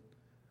living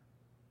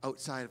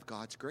outside of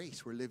God's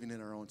grace. We're living in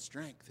our own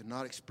strength and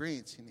not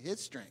experiencing His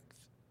strength.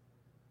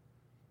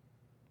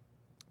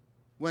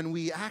 When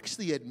we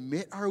actually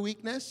admit our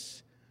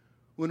weakness,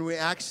 when we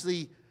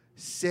actually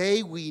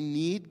say we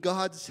need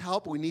God's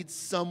help, we need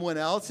someone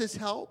else's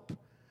help,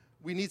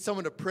 we need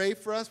someone to pray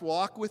for us,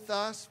 walk with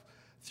us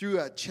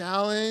through a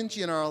challenge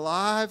in our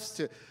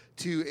lives,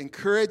 to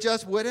encourage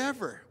us,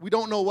 whatever. We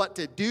don't know what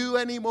to do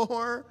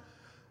anymore.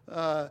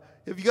 Have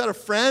you got a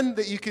friend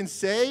that you can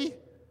say,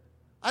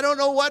 I don't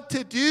know what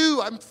to do.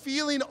 I'm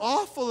feeling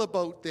awful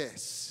about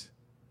this.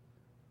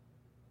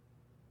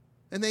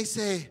 And they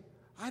say,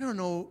 I don't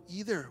know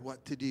either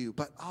what to do,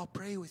 but I'll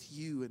pray with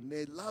you. And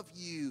they love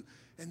you,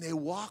 and they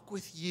walk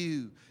with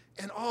you.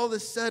 And all of a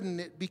sudden,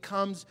 it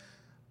becomes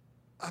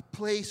a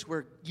place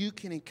where you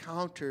can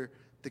encounter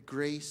the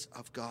grace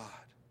of God.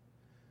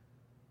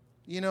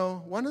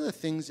 One of the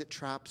things that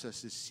traps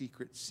us is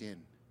secret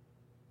sin.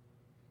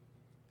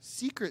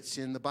 Secret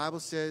sin, the Bible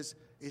says,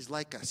 is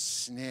like a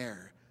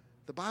snare.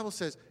 The Bible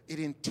says it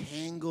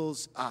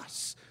entangles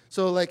us.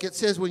 So like it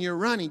says when you're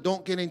running,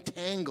 don't get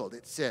entangled,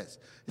 it says.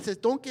 It says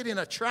don't get in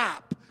a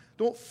trap.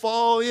 Don't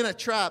fall in a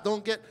trap.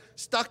 Don't get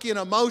stuck in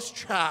a mouse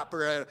trap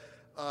or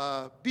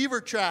a beaver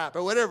trap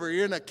or whatever.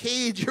 You're in a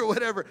cage or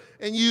whatever,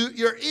 and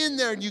you're in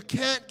there and you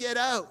can't get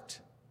out.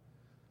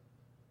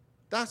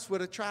 That's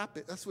what a trap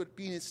is. That's what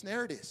being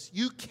ensnared is.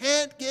 You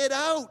can't get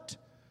out.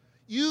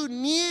 You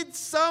need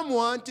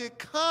someone to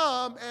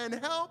come and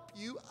help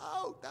you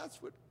out.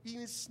 That's what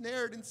being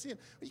ensnared in sin.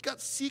 When you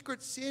got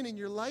secret sin in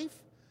your life,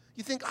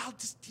 you think, I'll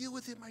just deal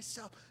with it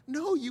myself.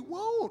 No, you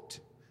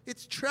won't.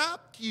 It's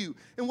trapped you.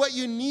 And what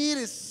you need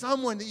is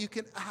someone that you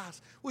can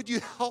ask, would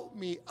you help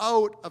me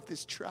out of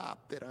this trap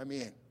that I'm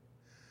in?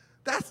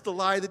 That's the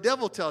lie the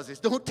devil tells us.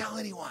 Don't tell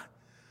anyone.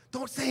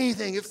 Don't say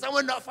anything. If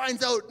someone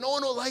finds out, no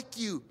one will like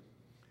you.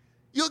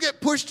 You'll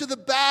get pushed to the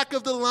back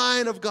of the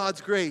line of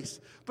God's grace.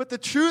 But the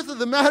truth of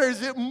the matter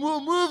is it will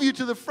move you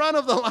to the front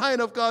of the line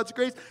of God's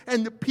grace.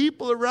 And the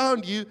people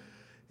around you,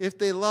 if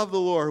they love the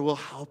Lord, will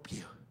help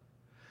you.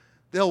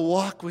 They'll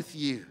walk with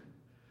you.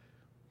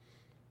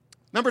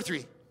 Number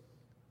 3.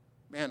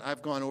 Man,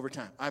 I've gone over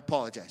time. I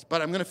apologize.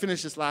 But I'm going to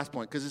finish this last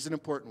point because it's an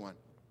important one.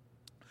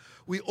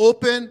 We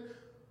open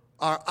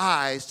our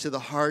eyes to the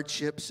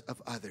hardships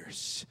of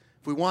others.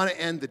 If we want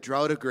to end the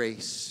drought of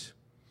grace,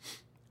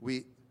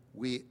 we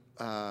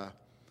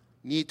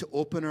need to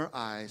open our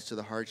eyes to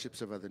the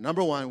hardships of others.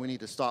 Number 1, we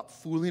need to stop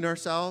fooling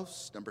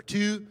ourselves. Number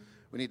 2,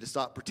 we need to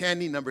stop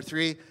pretending. Number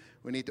 3,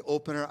 we need to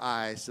open our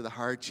eyes to the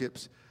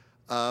hardships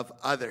of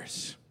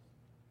others.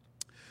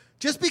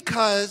 Just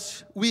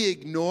because we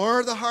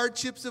ignore the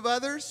hardships of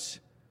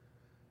others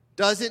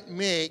doesn't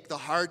make the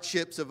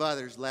hardships of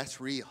others less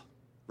real,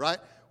 right?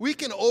 We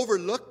can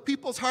overlook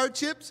people's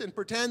hardships and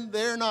pretend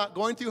they're not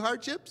going through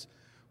hardships,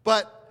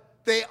 but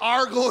they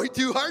are going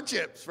through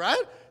hardships,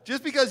 right?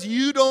 Just because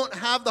you don't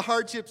have the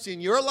hardships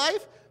in your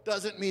life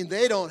doesn't mean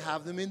they don't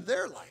have them in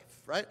their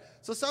life, right?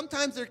 So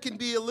sometimes there can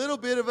be a little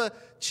bit of a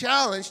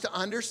challenge to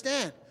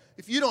understand.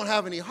 If you don't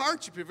have any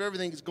hardship, if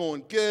everything is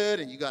going good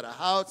and you got a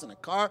house and a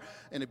car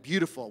and a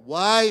beautiful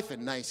wife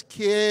and nice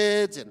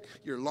kids and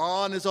your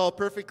lawn is all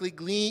perfectly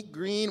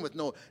green with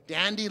no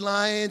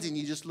dandelions and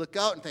you just look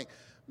out and think,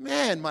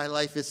 man, my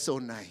life is so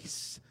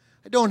nice.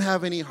 I don't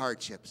have any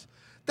hardships.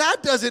 That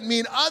doesn't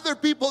mean other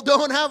people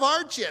don't have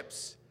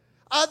hardships.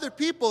 Other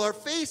people are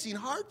facing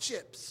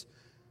hardships.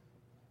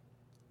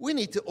 We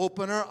need to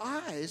open our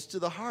eyes to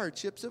the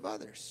hardships of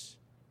others.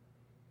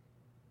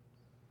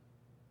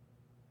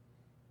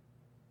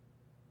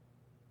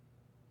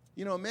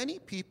 Many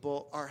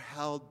people are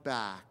held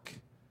back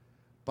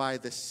by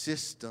the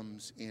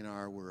systems in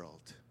our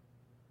world.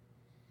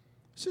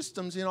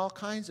 Systems in all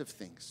kinds of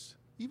things,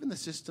 even the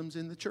systems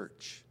in the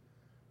church.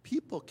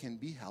 People can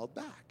be held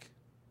back.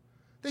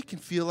 They can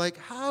feel like,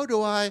 how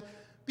do I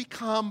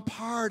become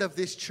part of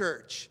this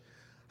church?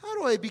 How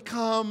do I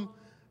become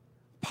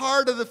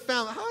part of the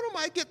family? How do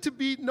I get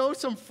to know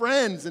some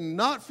friends and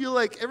not feel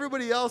like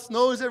everybody else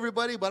knows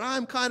everybody, but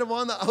I'm kind of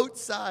on the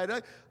outside?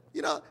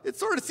 It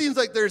sort of seems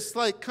like there's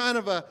kind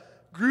of a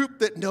group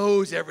that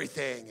knows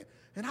everything,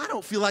 and I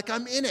don't feel like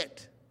I'm in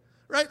it,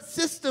 right?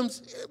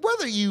 Systems,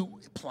 whether you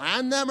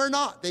plan them or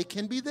not, they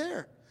can be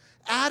there.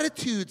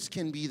 Attitudes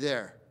can be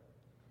there.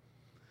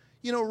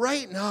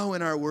 Right now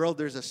in our world,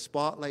 there's a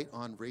spotlight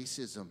on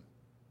racism.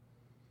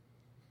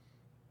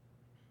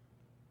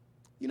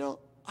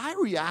 I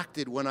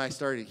reacted when I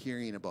started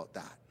hearing about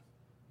that.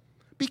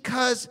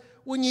 Because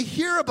when you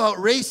hear about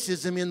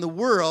racism in the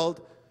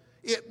world,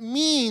 it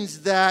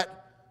means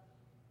that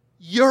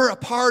you're a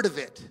part of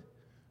it.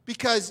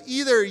 because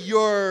either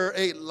you're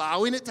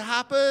allowing it to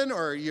happen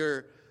or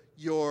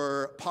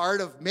you're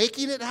part of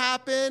making it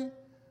happen.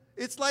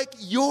 It's like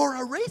you're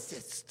a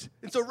racist.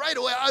 And so right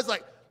away I was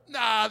like,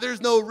 nah,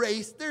 there's no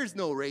race. There's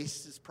no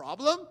racist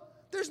problem.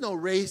 There's no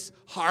race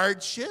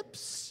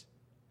hardships.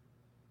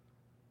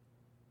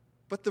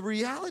 But the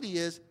reality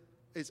is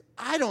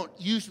I don't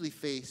usually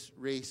face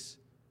race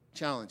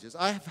challenges.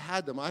 I have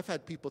had them. I've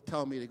had people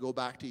tell me to go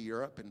back to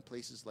Europe and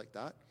places like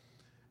that.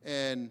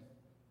 And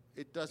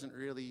it doesn't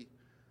really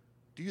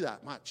do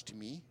that much to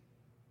me.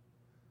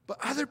 But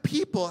other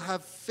people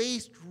have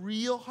faced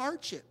real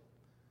hardship.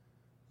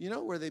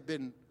 Where they've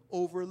been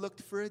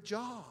overlooked for a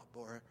job,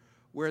 or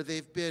where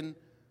they've been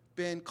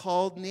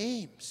called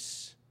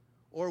names,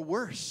 or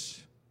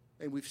worse.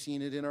 And we've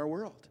seen it in our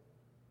world.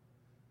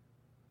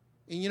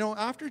 And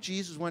after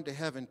Jesus went to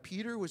heaven,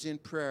 Peter was in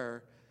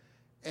prayer,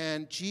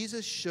 and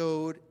Jesus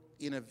showed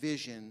in a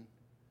vision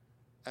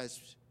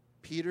as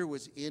Peter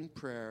was in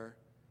prayer,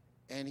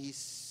 and he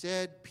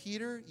said,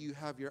 Peter, you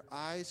have your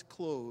eyes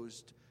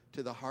closed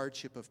to the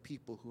hardship of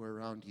people who are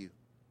around you.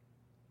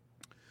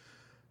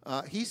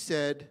 He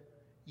said,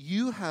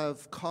 you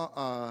have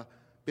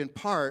been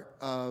part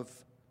of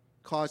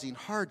causing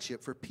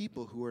hardship for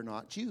people who are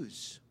not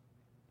Jews.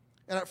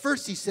 And at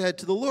first he said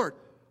to the Lord,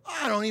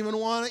 I don't even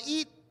want to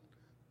eat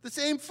the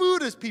same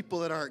food as people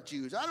that aren't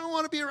Jews. I don't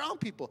want to be around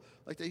people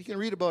like that. You can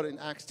read about it in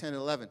Acts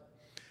 10:11.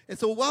 And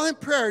so while in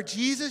prayer,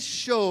 Jesus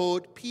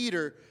showed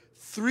Peter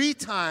 3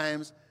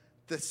 times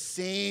the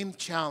same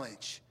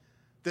challenge.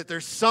 That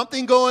there's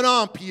something going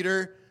on,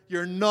 Peter.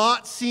 You're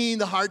not seeing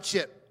the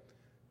hardship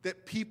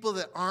that people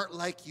that aren't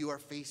like you are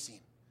facing.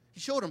 He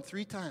showed him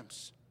 3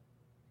 times.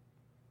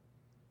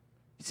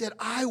 He said,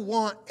 I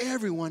want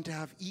everyone to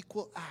have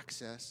equal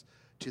access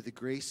to the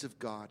grace of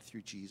God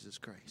through Jesus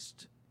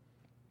Christ.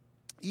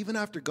 Even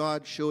after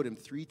God showed him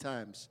 3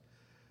 times,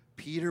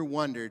 Peter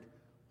wondered,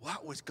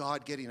 what was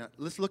God getting at?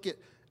 Let's look at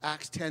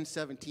Acts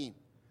 10:17.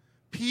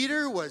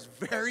 Peter was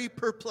very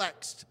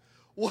perplexed.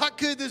 What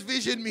could this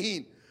vision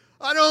mean?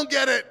 I don't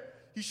get it.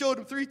 He showed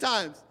him 3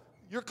 times.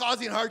 You're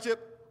causing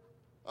hardship.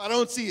 I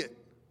don't see it.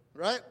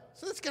 Right?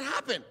 So this can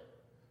happen.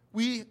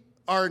 We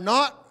are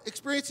not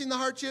experiencing the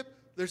hardship.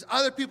 There's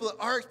other people that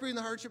are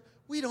experiencing the hardship.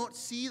 We don't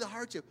see the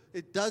hardship.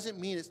 It doesn't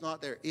mean it's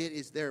not there. It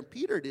is there. And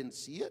Peter didn't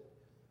see it.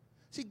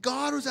 See,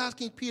 God was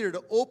asking Peter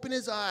to open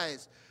his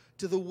eyes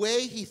to the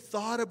way he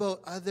thought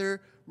about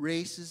other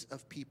races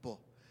of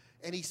people.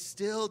 And he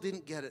still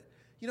didn't get it.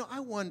 I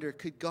wonder,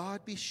 could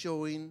God be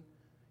showing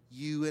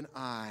you and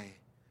I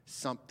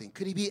something?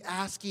 Could he be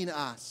asking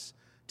us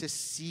to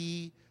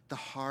see the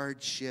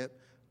hardship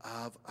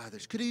of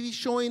others? Could he be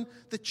showing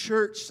the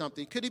church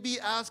something? Could he be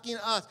asking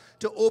us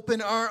to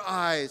open our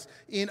eyes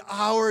in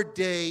our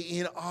day,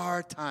 in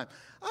our time?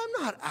 I'm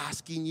not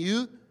asking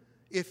you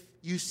if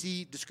you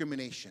see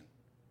discrimination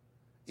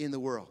in the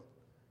world.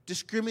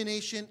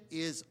 Discrimination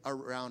is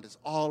around us,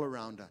 all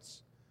around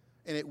us.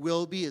 And it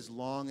will be as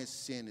long as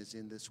sin is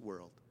in this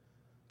world.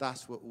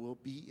 That's what will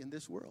be in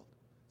this world.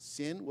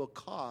 Sin will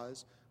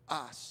cause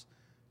us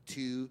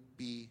to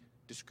be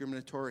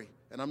discriminatory.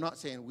 And I'm not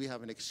saying we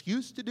have an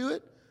excuse to do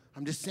it.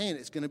 I'm just saying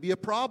it's going to be a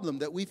problem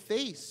that we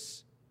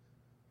face.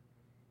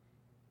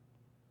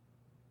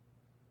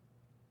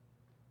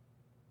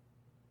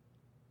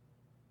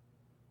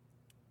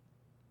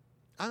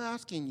 I'm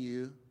asking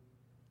you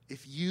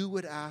if you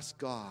would ask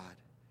God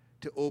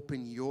to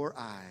open your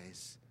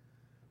eyes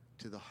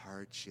to the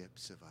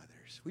hardships of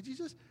others. Would you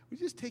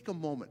just take a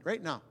moment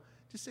right now?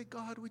 Just say,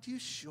 God, would you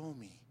show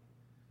me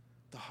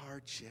the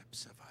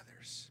hardships of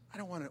others? I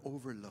don't want to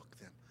overlook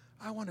them.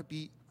 I want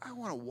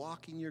to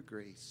walk in your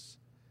grace.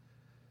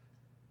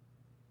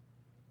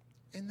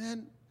 And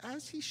then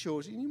as he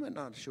shows you, and you might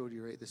not have showed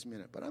you right this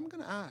minute, but I'm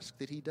going to ask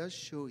that he does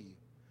show you.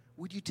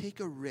 Would you take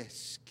a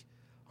risk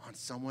on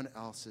someone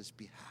else's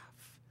behalf?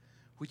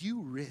 Would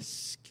you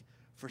risk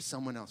for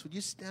someone else? Would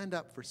you stand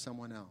up for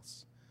someone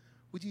else?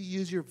 Would you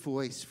use your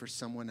voice for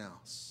someone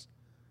else?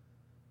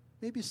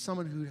 Maybe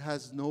someone who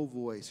has no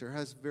voice or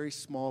has a very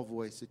small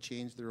voice to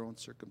change their own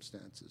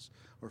circumstances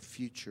or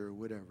future or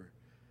whatever.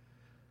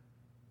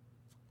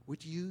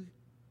 Would you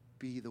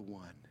be the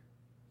one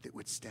that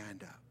would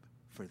stand up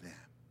for them?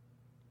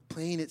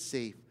 Playing it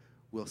safe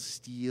will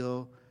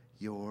steal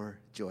your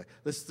joy.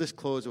 Let's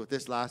close with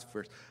this last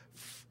verse.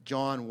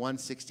 John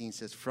 1:16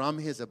 says, from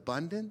his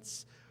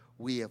abundance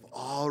we have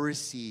all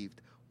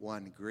received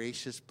one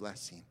gracious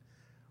blessing,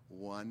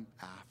 one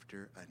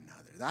after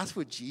another. That's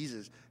what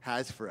Jesus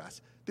has for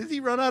us. Does he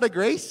run out of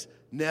grace?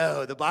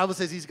 No. The Bible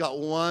says he's got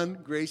one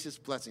gracious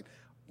blessing,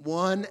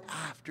 one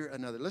after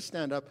another. Let's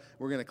stand up.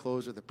 We're going to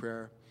close with a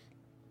prayer.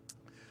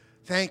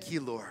 Thank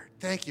you, Lord.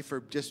 Thank you for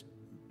just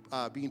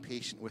being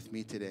patient with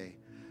me today.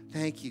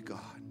 Thank you,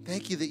 God.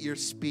 Thank you that you're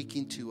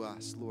speaking to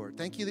us, Lord.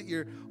 Thank you that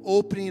you're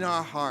opening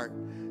our heart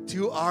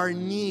to our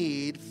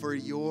need for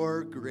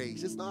your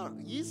grace. It's not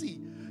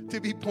easy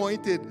to be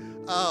pointed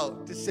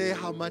out to say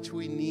how much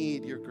we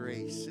need your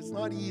grace. It's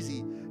not easy.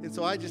 And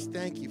so I just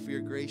thank you for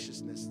your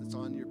graciousness that's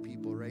on your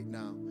people right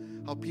now.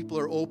 how people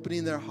are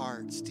opening their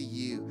hearts to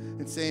you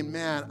and saying,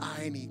 man,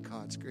 I need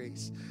God's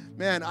grace.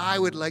 Man, I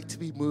would like to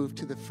be moved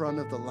to the front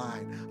of the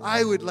line.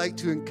 I would like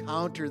to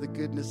encounter the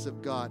goodness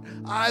of God.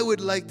 I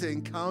would like to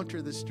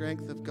encounter the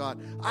strength of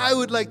God. I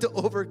would like to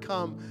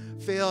overcome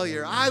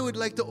failure. I would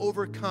like to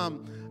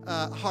overcome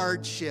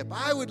hardship.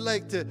 I would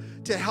like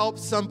to help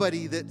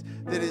somebody that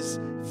is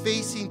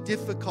facing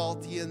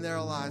difficulty in their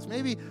lives.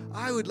 Maybe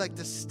I would like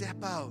to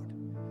step out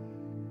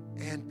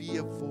and be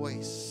a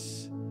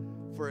voice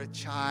for a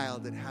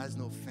child that has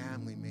no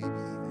family, maybe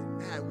even.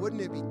 Man,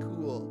 wouldn't it be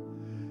cool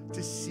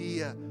to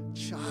see a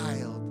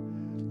child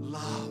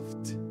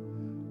loved,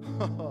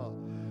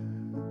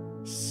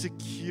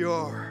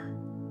 secure?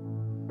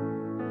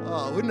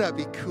 Oh, wouldn't that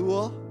be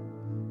cool?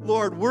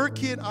 Lord,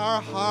 work in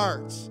our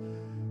hearts.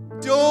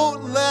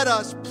 Don't let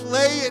us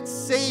play it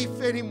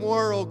safe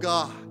anymore, oh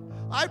God.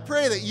 I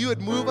pray that you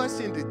would move us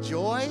into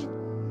joy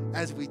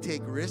as we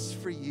take risks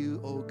for you,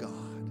 oh God.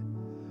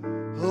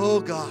 Oh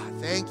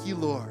God, thank you,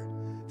 Lord.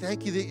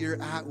 Thank you that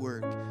you're at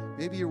work.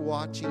 Maybe you're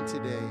watching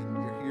today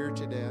and you're here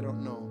today, I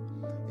don't know,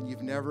 and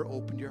you've never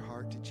opened your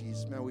heart to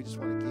Jesus. Man, we just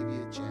want to give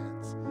you a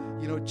chance.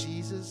 You know,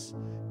 Jesus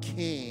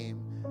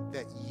came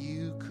that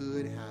you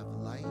could have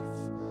life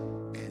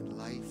and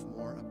life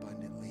more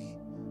abundantly.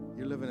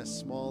 You're living a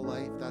small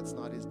life. That's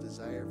not his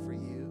desire for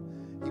you.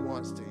 He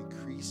wants to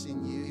increase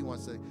in you. He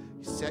wants to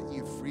set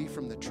you free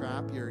from the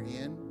trap you're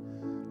in,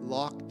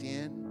 locked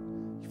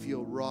in. You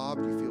feel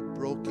robbed. You feel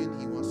broken.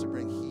 He wants to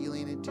bring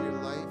healing into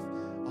your life.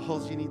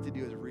 All you need to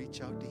do is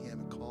reach out to him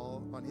and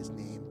call on his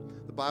name.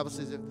 The Bible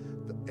says that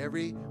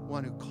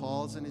everyone who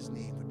calls on his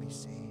name would be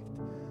saved.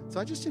 So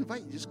I just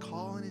invite you, just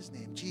call on his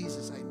name.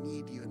 Jesus, I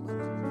need you in my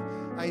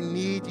life. I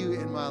need you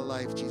in my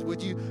life, Jesus.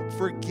 Would you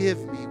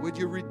forgive me? Would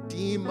you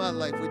redeem my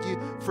life? Would you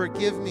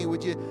forgive me?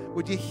 Would you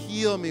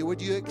heal me?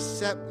 Would you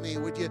accept me?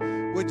 Would you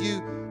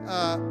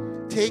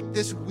take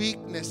this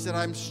weakness that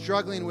I'm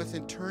struggling with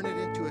and turn it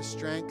into a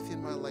strength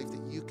in my life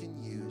that you can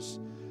use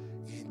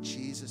in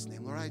Jesus'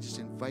 name? Lord, I just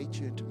invite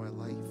you into my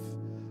life.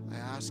 I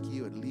ask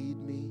you to lead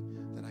me,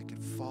 that I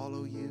could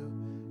follow you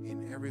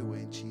in every way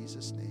in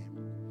Jesus' name.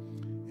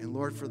 And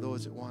Lord, for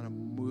those that want to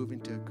move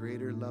into a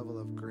greater level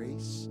of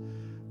grace,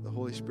 the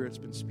Holy Spirit's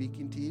been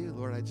speaking to you.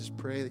 Lord, I just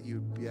pray that you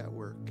would be at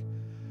work.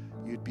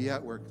 You'd be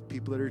at work.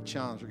 People that are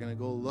challenged, we're going to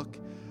go look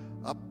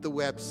up the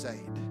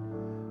website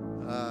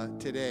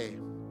today.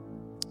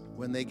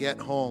 When they get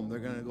home, they're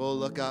going to go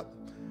look up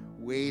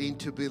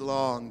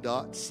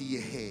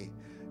waitingtobelong.ca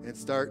and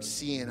start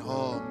seeing,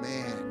 oh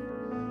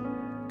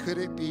man, could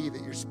it be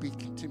that you're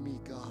speaking to me,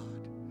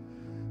 God?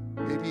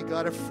 Maybe you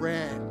got a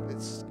friend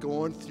that's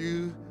going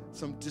through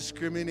some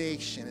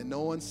discrimination and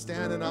no one's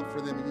standing up for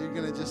them, and you're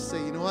going to just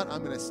say, you know what,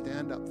 I'm going to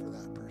stand up for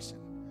that person.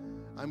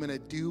 I'm going to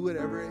do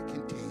whatever it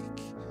can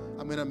take.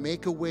 I'm going to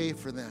make a way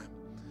for them.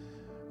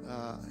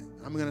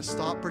 I'm going to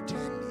stop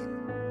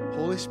pretending.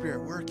 Holy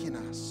Spirit, work in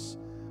us.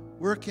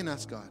 Work in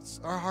us, God.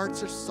 Our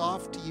hearts are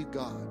soft to you,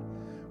 God.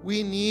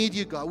 We need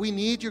you, God. We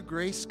need your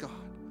grace, God.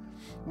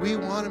 We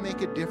want to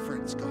make a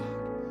difference, God.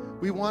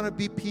 We want to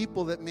be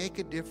people that make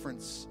a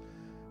difference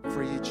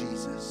for you,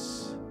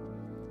 Jesus.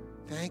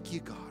 Thank you,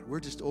 God. We're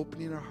just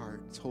opening our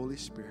hearts, Holy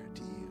Spirit,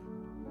 to you.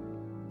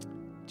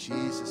 In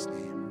Jesus'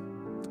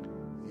 name,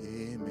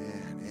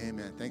 amen.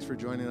 Amen. Thanks for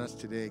joining us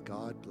today.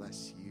 God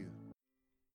bless you.